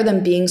is better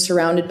than being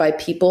surrounded by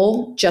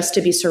people just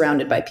to be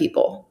surrounded by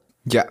people.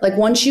 Yeah. Like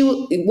once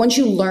you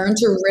learn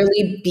to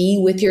really be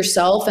with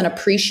yourself and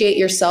appreciate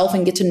yourself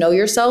and get to know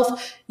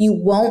yourself, you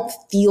won't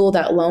feel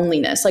that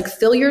loneliness. Like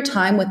fill your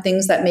time with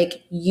things that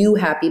make you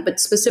happy, but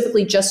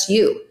specifically just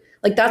you.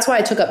 Like that's why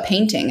I took up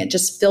painting. It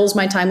just fills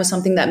my time with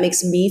something that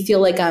makes me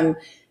feel like I'm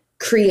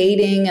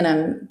creating and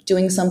I'm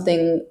doing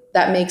something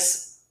that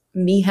makes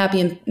me happy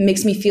and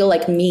makes me feel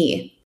like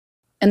me.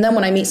 And then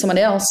when I meet someone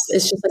else,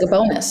 it's just like a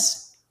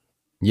bonus.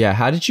 Yeah.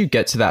 How did you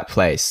get to that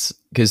place?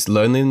 Because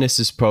loneliness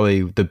is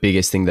probably the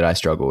biggest thing that I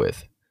struggle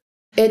with.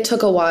 It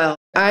took a while.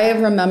 I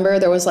remember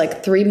there was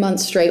like 3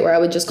 months straight where I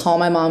would just call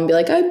my mom and be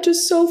like, I'm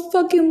just so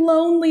fucking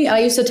lonely. I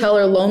used to tell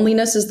her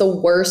loneliness is the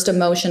worst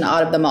emotion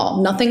out of them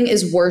all. Nothing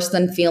is worse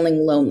than feeling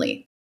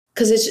lonely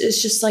because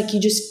it's just like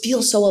you just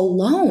feel so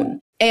alone.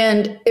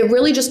 And it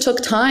really just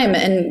took time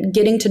and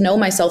getting to know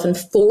myself and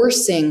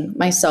forcing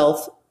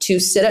myself to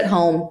sit at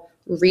home,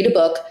 read a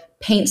book,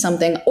 paint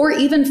something, or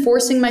even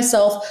forcing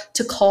myself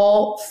to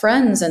call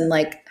friends and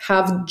like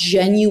have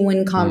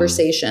genuine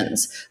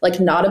conversations. Like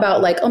not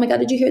about like, oh my God,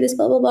 did you hear this?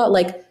 Blah, blah, blah.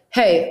 Like,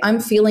 hey, I'm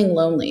feeling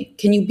lonely.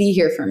 Can you be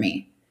here for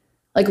me?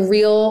 Like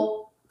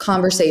real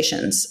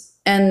conversations.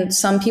 And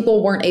some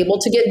people weren't able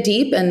to get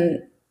deep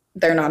and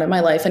they're not in my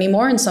life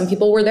anymore. And some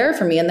people were there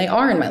for me and they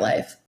are in my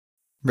life.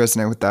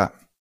 Resonate with that.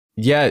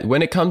 Yeah.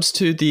 When it comes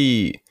to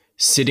the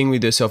sitting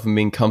with yourself and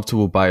being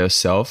comfortable by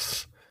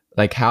yourself,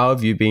 like how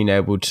have you been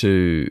able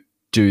to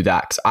do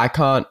that? 'Cause I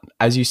can't,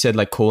 as you said,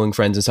 like calling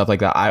friends and stuff like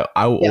that.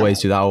 I will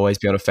always do that. I'll always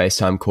be on a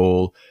FaceTime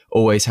call,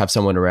 always have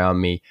someone around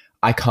me.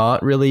 I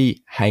can't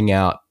really hang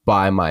out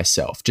by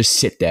myself, just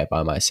sit there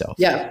by myself.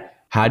 Yeah.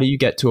 How do you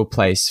get to a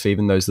place for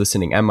even those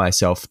listening and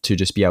myself to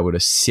just be able to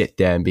sit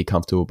there and be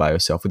comfortable by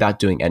yourself without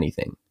doing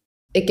anything?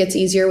 It gets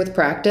easier with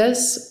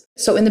practice.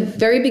 So in the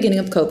very beginning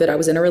of COVID, I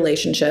was in a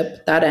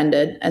relationship that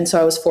ended. And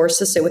so I was forced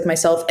to sit with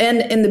myself.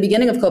 And in the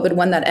beginning of COVID,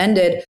 when that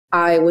ended,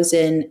 I was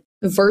in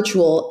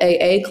virtual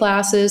AA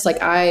classes. Like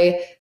I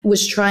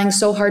was trying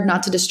so hard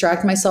not to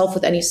distract myself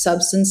with any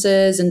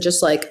substances and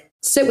just like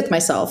sit with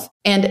myself.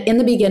 And in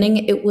the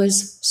beginning, it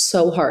was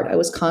so hard. I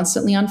was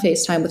constantly on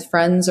FaceTime with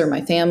friends or my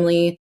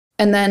family.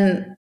 And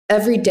then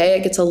every day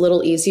it gets a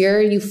little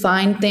easier. You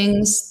find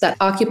things that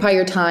occupy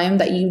your time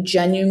that you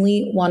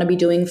genuinely want to be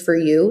doing for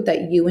you,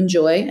 that you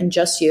enjoy and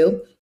just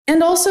you.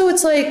 And also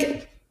it's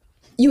like,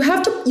 you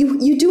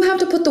do have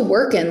to put the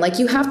work in. Like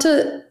you have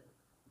to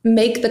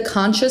make the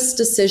conscious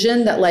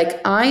decision that like,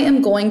 I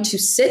am going to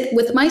sit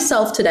with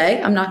myself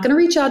today. I'm not going to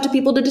reach out to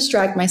people to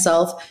distract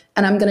myself.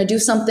 And I'm going to do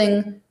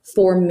something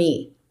for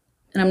me.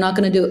 And I'm not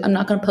going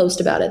to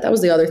post about it. That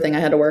was the other thing I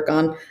had to work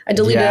on. I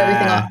deleted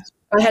everything off.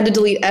 I had to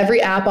delete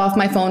every app off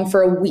my phone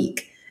for a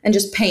week and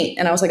just paint.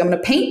 And I was like, I'm going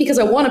to paint because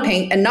I want to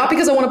paint and not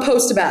because I want to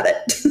post about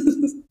it.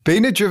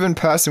 Being a driven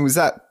person, was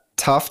that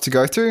tough to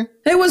go through?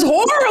 It was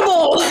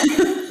horrible.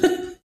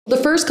 The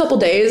first couple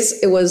days,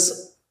 it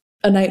was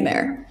a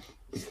nightmare.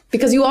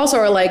 Because you also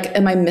are like,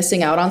 am I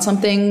missing out on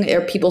something?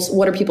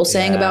 What are people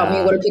saying about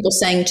me? What are people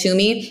saying to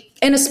me?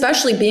 And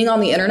especially being on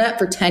the internet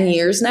for 10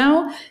 years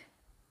now,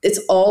 it's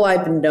all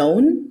I've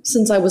known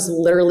since I was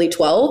literally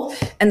 12.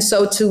 And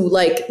so to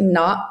like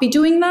not be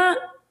doing that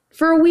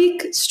for a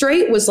week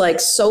straight was like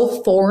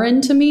so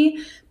foreign to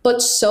me,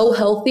 but so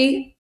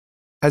healthy.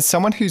 As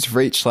someone who's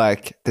reached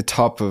like the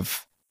top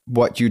of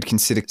what you'd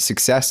consider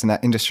success in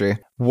that industry,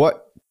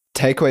 what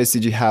takeaways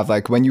did you have?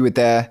 Like when you were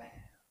there,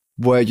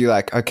 were you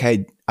like,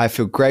 okay, I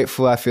feel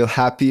grateful, I feel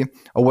happy,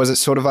 or was it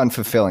sort of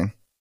unfulfilling?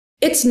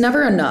 It's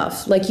never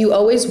enough. Like you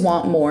always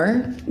want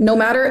more. No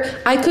matter,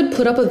 I could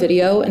put up a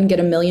video and get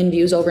 1 million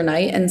views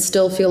overnight and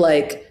still feel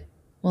like,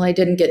 well, I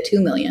didn't get 2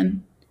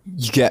 million.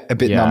 You get a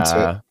bit numb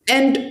to it.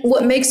 And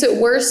what makes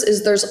it worse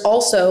is there's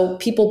also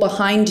people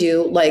behind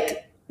you,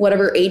 like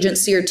whatever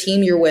agency or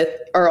team you're with,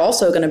 are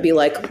also going to be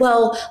like,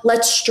 well,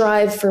 let's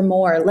strive for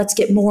more. Let's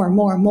get more,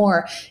 more,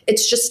 more.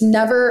 It's just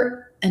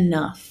never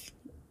enough.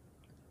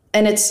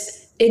 And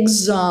it's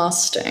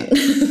exhausting.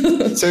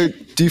 So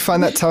do you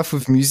find that tough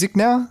with music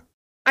now?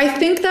 I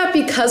think that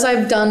because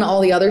I've done all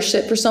the other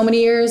shit for so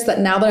many years, that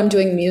now that I'm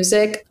doing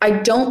music, I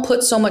don't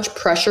put so much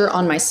pressure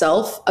on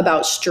myself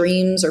about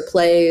streams or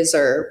plays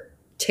or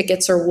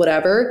tickets or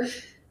whatever,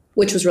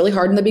 which was really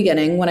hard in the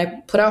beginning. When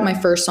I put out my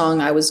first song,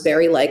 I was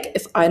very like,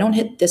 if I don't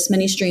hit this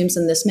many streams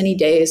in this many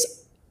days,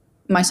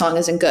 my song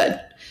isn't good.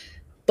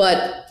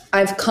 But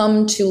I've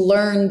come to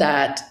learn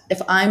that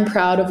if I'm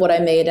proud of what I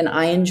made and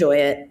I enjoy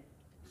it,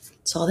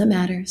 it's all that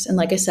matters. And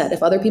like I said,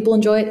 if other people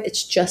enjoy it,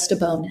 it's just a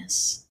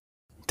bonus.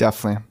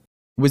 Definitely.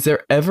 Was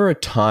there ever a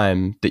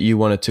time that you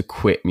wanted to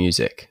quit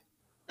music?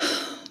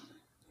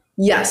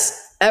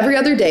 Yes. Every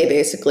other day,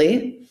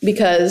 basically,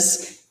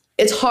 because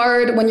it's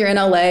hard when you're in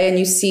LA and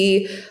you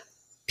see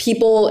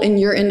people in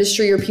your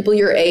industry or people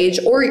your age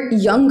or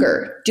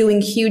younger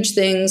doing huge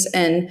things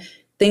and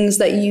things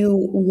that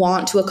you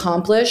want to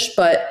accomplish,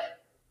 but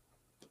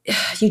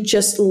you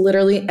just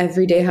literally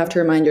every day have to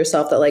remind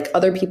yourself that like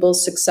other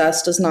people's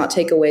success does not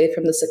take away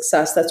from the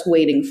success that's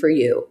waiting for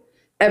you.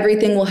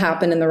 Everything will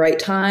happen in the right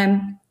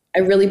time. I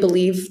really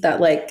believe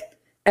that like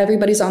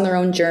everybody's on their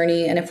own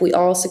journey. And if we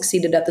all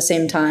succeeded at the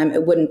same time,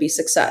 it wouldn't be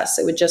success.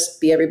 It would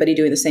just be everybody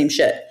doing the same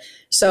shit.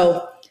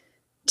 So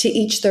to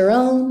each their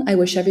own, I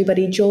wish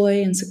everybody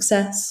joy and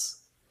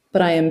success,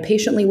 but I am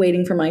patiently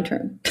waiting for my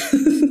turn.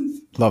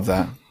 Love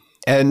that.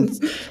 And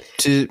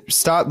to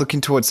start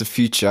looking towards the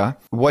future,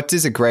 what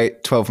does a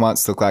great 12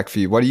 months look like for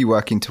you? What are you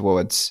working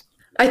towards?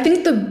 I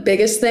think the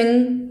biggest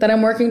thing that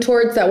I'm working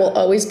towards that will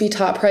always be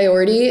top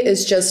priority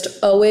is just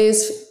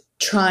always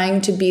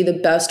trying to be the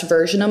best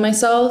version of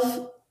myself.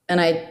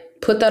 And I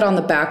put that on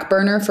the back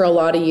burner for a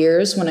lot of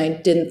years when I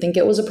didn't think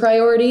it was a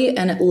priority,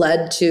 and it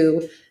led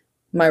to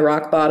my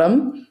rock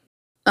bottom.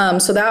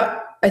 So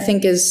that I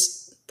think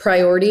is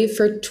priority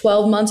for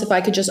 12 months. If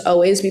I could just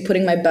always be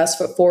putting my best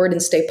foot forward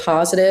and stay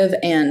positive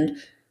and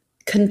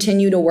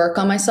continue to work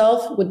on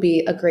myself would be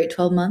a great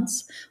 12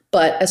 months.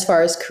 But as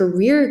far as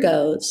career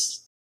goes,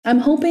 I'm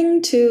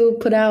hoping to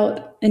put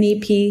out an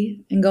EP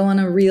and go on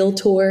a real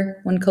tour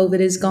when COVID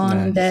is gone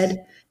and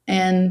dead.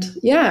 And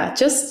yeah,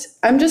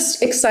 I'm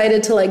just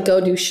excited to like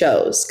go do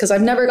shows because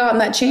I've never gotten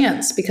that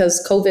chance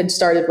because COVID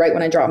started right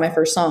when I dropped my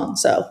first song.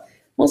 So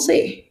we'll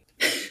see.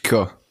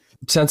 Cool.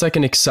 Sounds like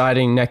an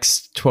exciting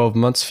next 12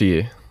 months for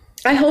you.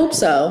 I hope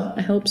so.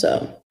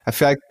 I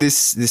feel like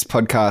this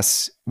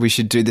podcast, we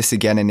should do this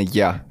again in a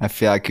year. I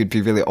feel like it'd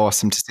be really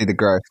awesome to see the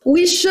growth.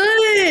 We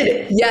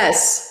should.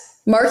 Yes.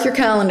 Mark your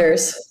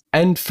calendars.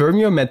 And from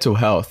your mental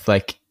health,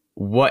 like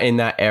what in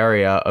that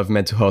area of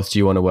mental health do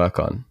you want to work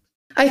on?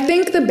 I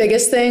think the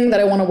biggest thing that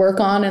I want to work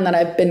on and that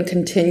I've been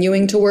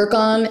continuing to work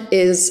on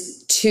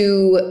is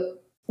to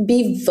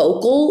be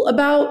vocal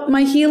about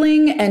my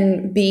healing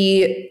and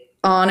be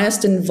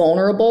honest and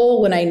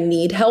vulnerable when I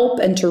need help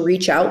and to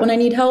reach out when I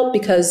need help,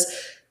 because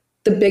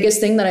the biggest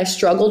thing that I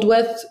struggled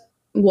with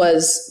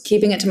was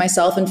keeping it to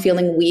myself and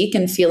feeling weak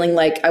and feeling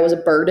like I was a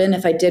burden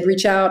if I did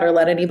reach out or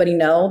let anybody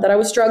know that I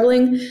was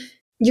struggling.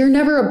 You're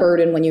never a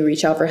burden when you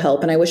reach out for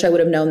help. And I wish I would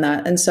have known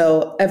that. And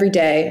so every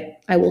day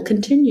I will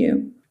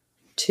continue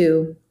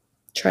to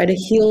try to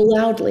heal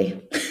loudly.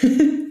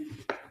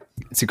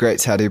 It's a great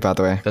tattoo, by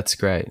the way. That's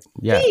great.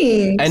 Yeah.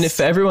 Thanks. And if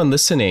everyone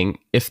listening,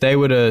 if they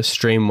were to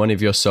stream one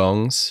of your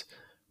songs,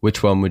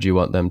 which one would you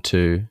want them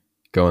to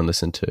go and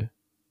listen to?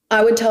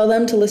 I would tell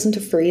them to listen to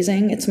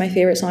Freezing. It's my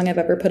favorite song I've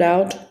ever put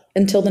out.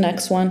 Until the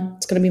next one,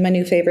 it's going to be my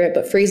new favorite,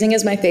 but Freezing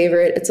is my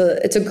favorite.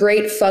 It's a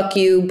great fuck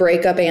you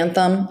breakup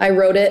anthem. I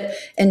wrote it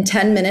in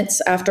 10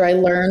 minutes after I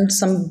learned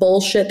some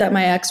bullshit that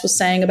my ex was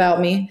saying about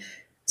me.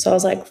 So I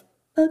was like,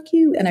 fuck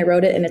you. And I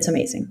wrote it and it's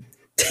amazing.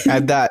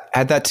 Add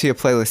that to your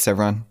playlist,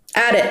 everyone.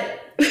 Add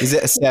it. Is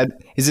it a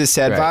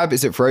sad Right. vibe?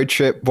 Is it road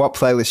trip? What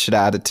playlist should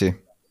I add it to?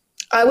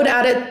 I would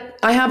add it.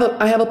 I have a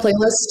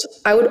playlist.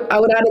 I would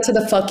add it to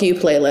the fuck you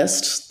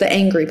playlist, the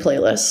angry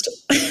playlist.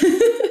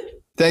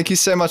 Thank you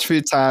so much for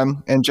your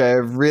time,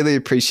 Andrea. Really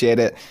appreciate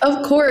it.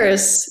 Of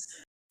course.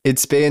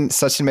 It's been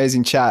such an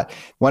amazing chat.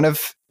 One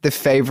of the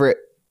favorite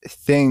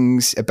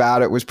things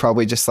about it was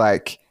probably just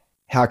like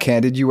how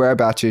candid you were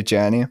about your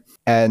journey.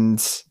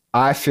 And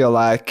I feel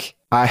like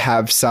I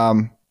have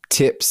some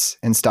tips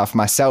and stuff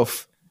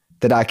myself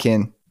that I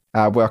can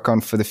work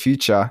on for the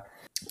future.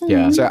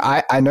 Yeah. So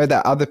I know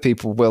that other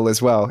people will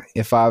as well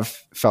if I've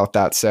felt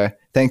that. So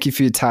thank you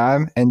for your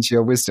time and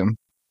your wisdom.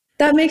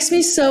 That makes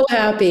me so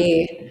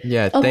happy.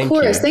 Yeah, Of thank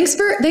course. you.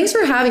 Thanks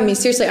for having me.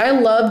 Seriously, I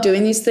love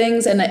doing these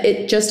things, and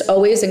it just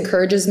always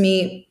encourages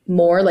me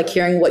more, like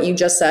hearing what you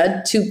just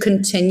said, to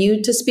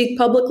continue to speak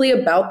publicly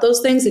about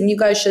those things, and you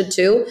guys should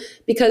too,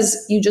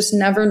 because you just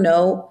never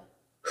know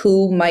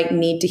who might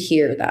need to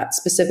hear that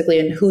specifically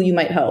and who you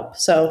might help.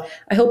 So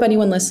I hope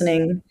anyone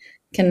listening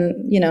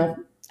can,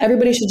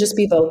 everybody should just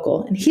be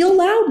vocal and heal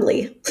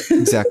loudly.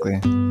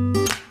 Exactly.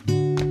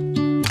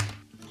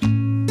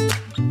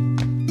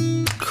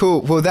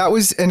 Cool. Well, that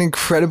was an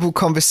incredible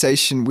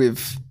conversation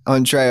with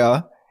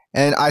Andrea.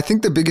 And I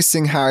think the biggest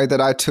thing, Harry, that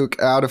I took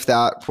out of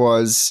that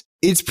was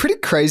it's pretty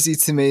crazy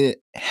to me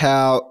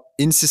how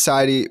in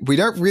society, we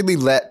don't really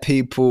let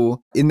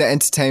people in the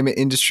entertainment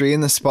industry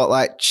in the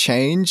spotlight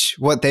change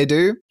what they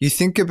do. You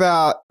think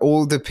about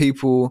all the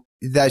people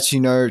that you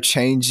know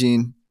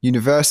changing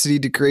university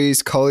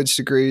degrees, college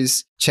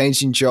degrees,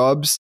 changing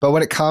jobs. But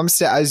when it comes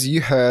to, as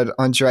you heard,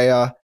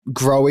 Andrea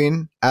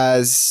growing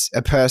as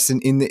a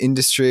person in the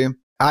industry,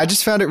 I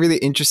just found it really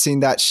interesting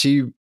that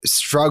she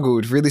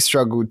really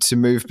struggled to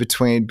move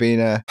between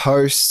being a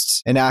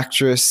host, an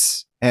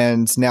actress,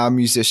 and now a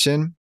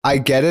musician. I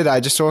get it. I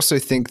just also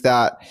think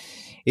that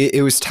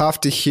it was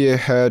tough to hear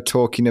her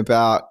talking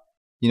about,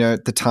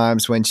 the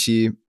times when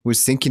she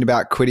was thinking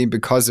about quitting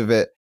because of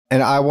it.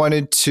 And I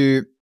wanted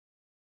to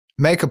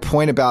make a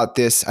point about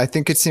this. I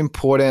think it's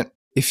important,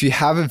 if you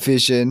have a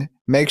vision,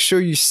 make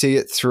sure you see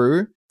it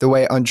through the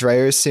way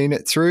Andrea is seeing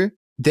it through.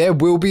 There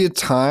will be a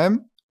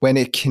time when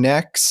it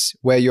connects,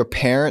 where your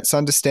parents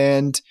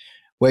understand,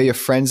 where your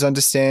friends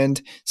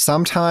understand.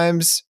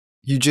 Sometimes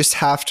you just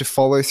have to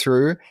follow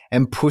through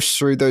and push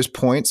through those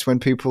points when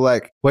people are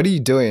like, what are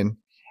you doing?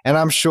 And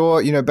I'm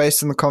sure,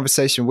 based on the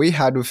conversation we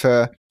had with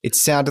her, it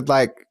sounded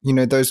like,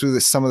 those were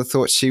some of the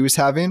thoughts she was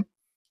having.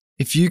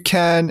 if you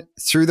can,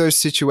 through those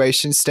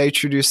situations, stay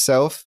true to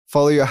yourself,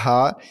 follow your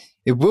heart,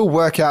 it will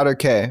work out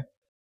okay.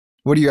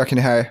 What do you reckon,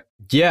 Harry?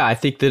 Yeah, I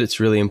think that it's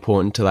really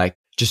important to like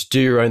just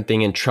do your own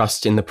thing and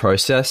trust in the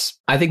process.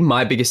 I think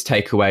my biggest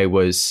takeaway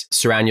was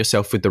surround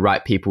yourself with the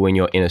right people in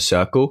your inner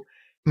circle,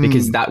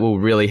 because that will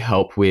really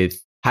help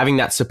with having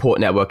that support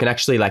network and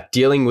actually like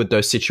dealing with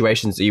those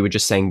situations that you were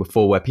just saying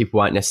before, where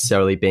people aren't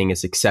necessarily being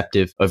as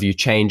acceptive of you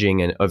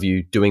changing and of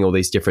you doing all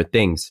these different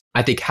things.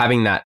 I think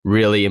having that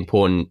really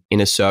important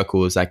inner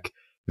circle is like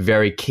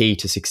very key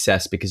to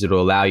success, because it'll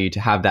allow you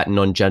to have that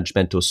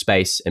non-judgmental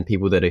space and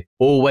people that are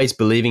always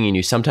believing in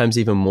you, sometimes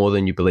even more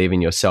than you believe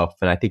in yourself.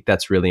 And I think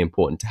that's really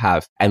important to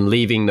have. And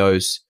leaving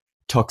those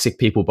toxic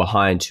people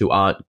behind who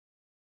aren't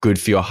good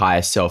for your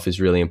higher self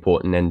is really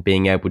important. And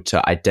being able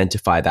to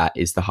identify that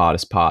is the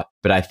hardest part.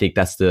 But I think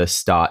that's the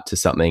start to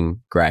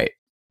something great.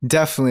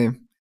 Definitely.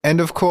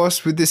 And of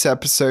course, with this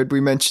episode, we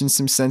mentioned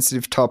some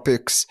sensitive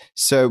topics.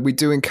 So we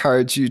do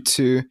encourage you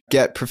to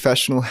get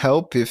professional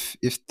help if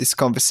this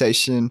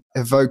conversation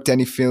evoked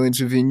any feelings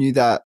within you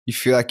that you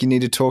feel like you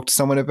need to talk to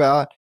someone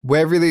about.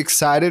 We're really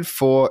excited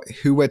for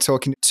who we're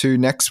talking to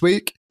next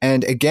week.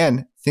 And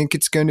again, think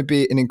it's going to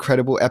be an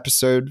incredible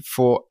episode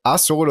for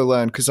us all to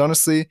learn, because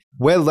honestly,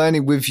 we're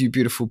learning with you,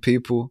 beautiful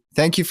people.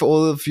 Thank you for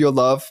all of your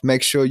love.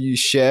 Make sure you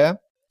share,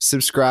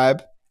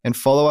 subscribe, and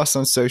follow us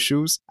on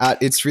socials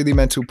at It's Really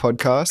Mental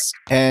Podcast.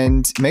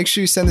 And make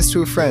sure you send this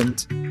to a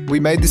friend. We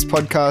made this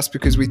podcast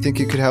because we think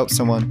it could help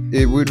someone.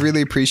 It would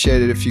really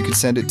appreciate it if you could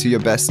send it to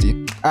your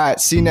bestie. All right,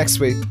 see you next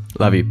week.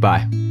 Love you.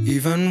 Bye.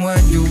 Even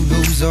when you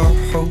lose all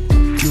hope,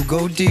 you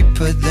go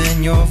deeper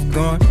than you've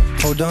gone.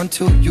 Hold on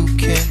till you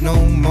can't no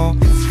more.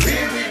 It's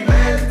really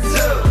meant to.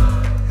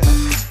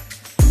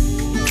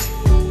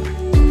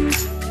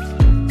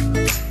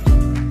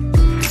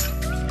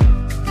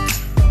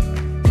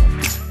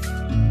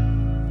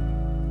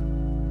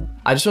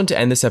 I just want to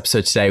end this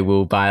episode today,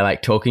 Will, by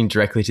like talking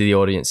directly to the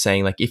audience,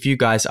 saying like, if you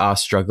guys are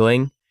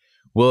struggling,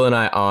 Will and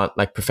I aren't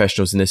like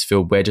professionals in this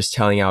field. We're just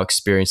telling our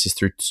experiences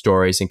through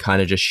stories and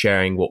kind of just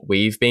sharing what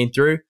we've been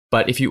through.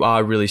 But if you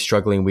are really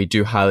struggling, we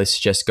do highly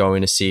suggest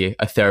going to see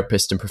a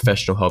therapist and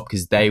professional help,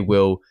 because they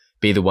will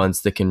be the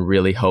ones that can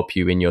really help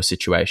you in your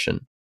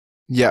situation.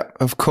 Yeah,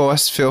 of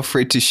course, feel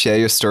free to share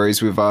your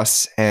stories with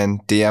us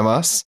and DM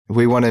us.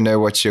 We want to know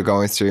what you're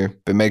going through,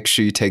 but make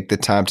sure you take the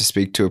time to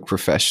speak to a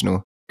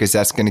professional, because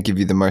that's going to give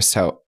you the most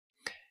help.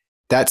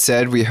 That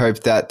said, we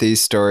hope that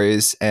these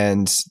stories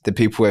and the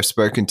people we've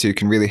spoken to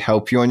can really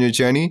help you on your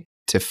journey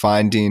to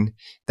finding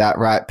that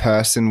right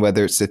person,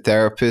 whether it's a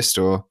therapist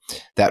or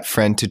that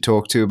friend to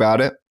talk to about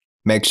it.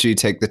 Make sure you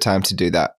take the time to do that.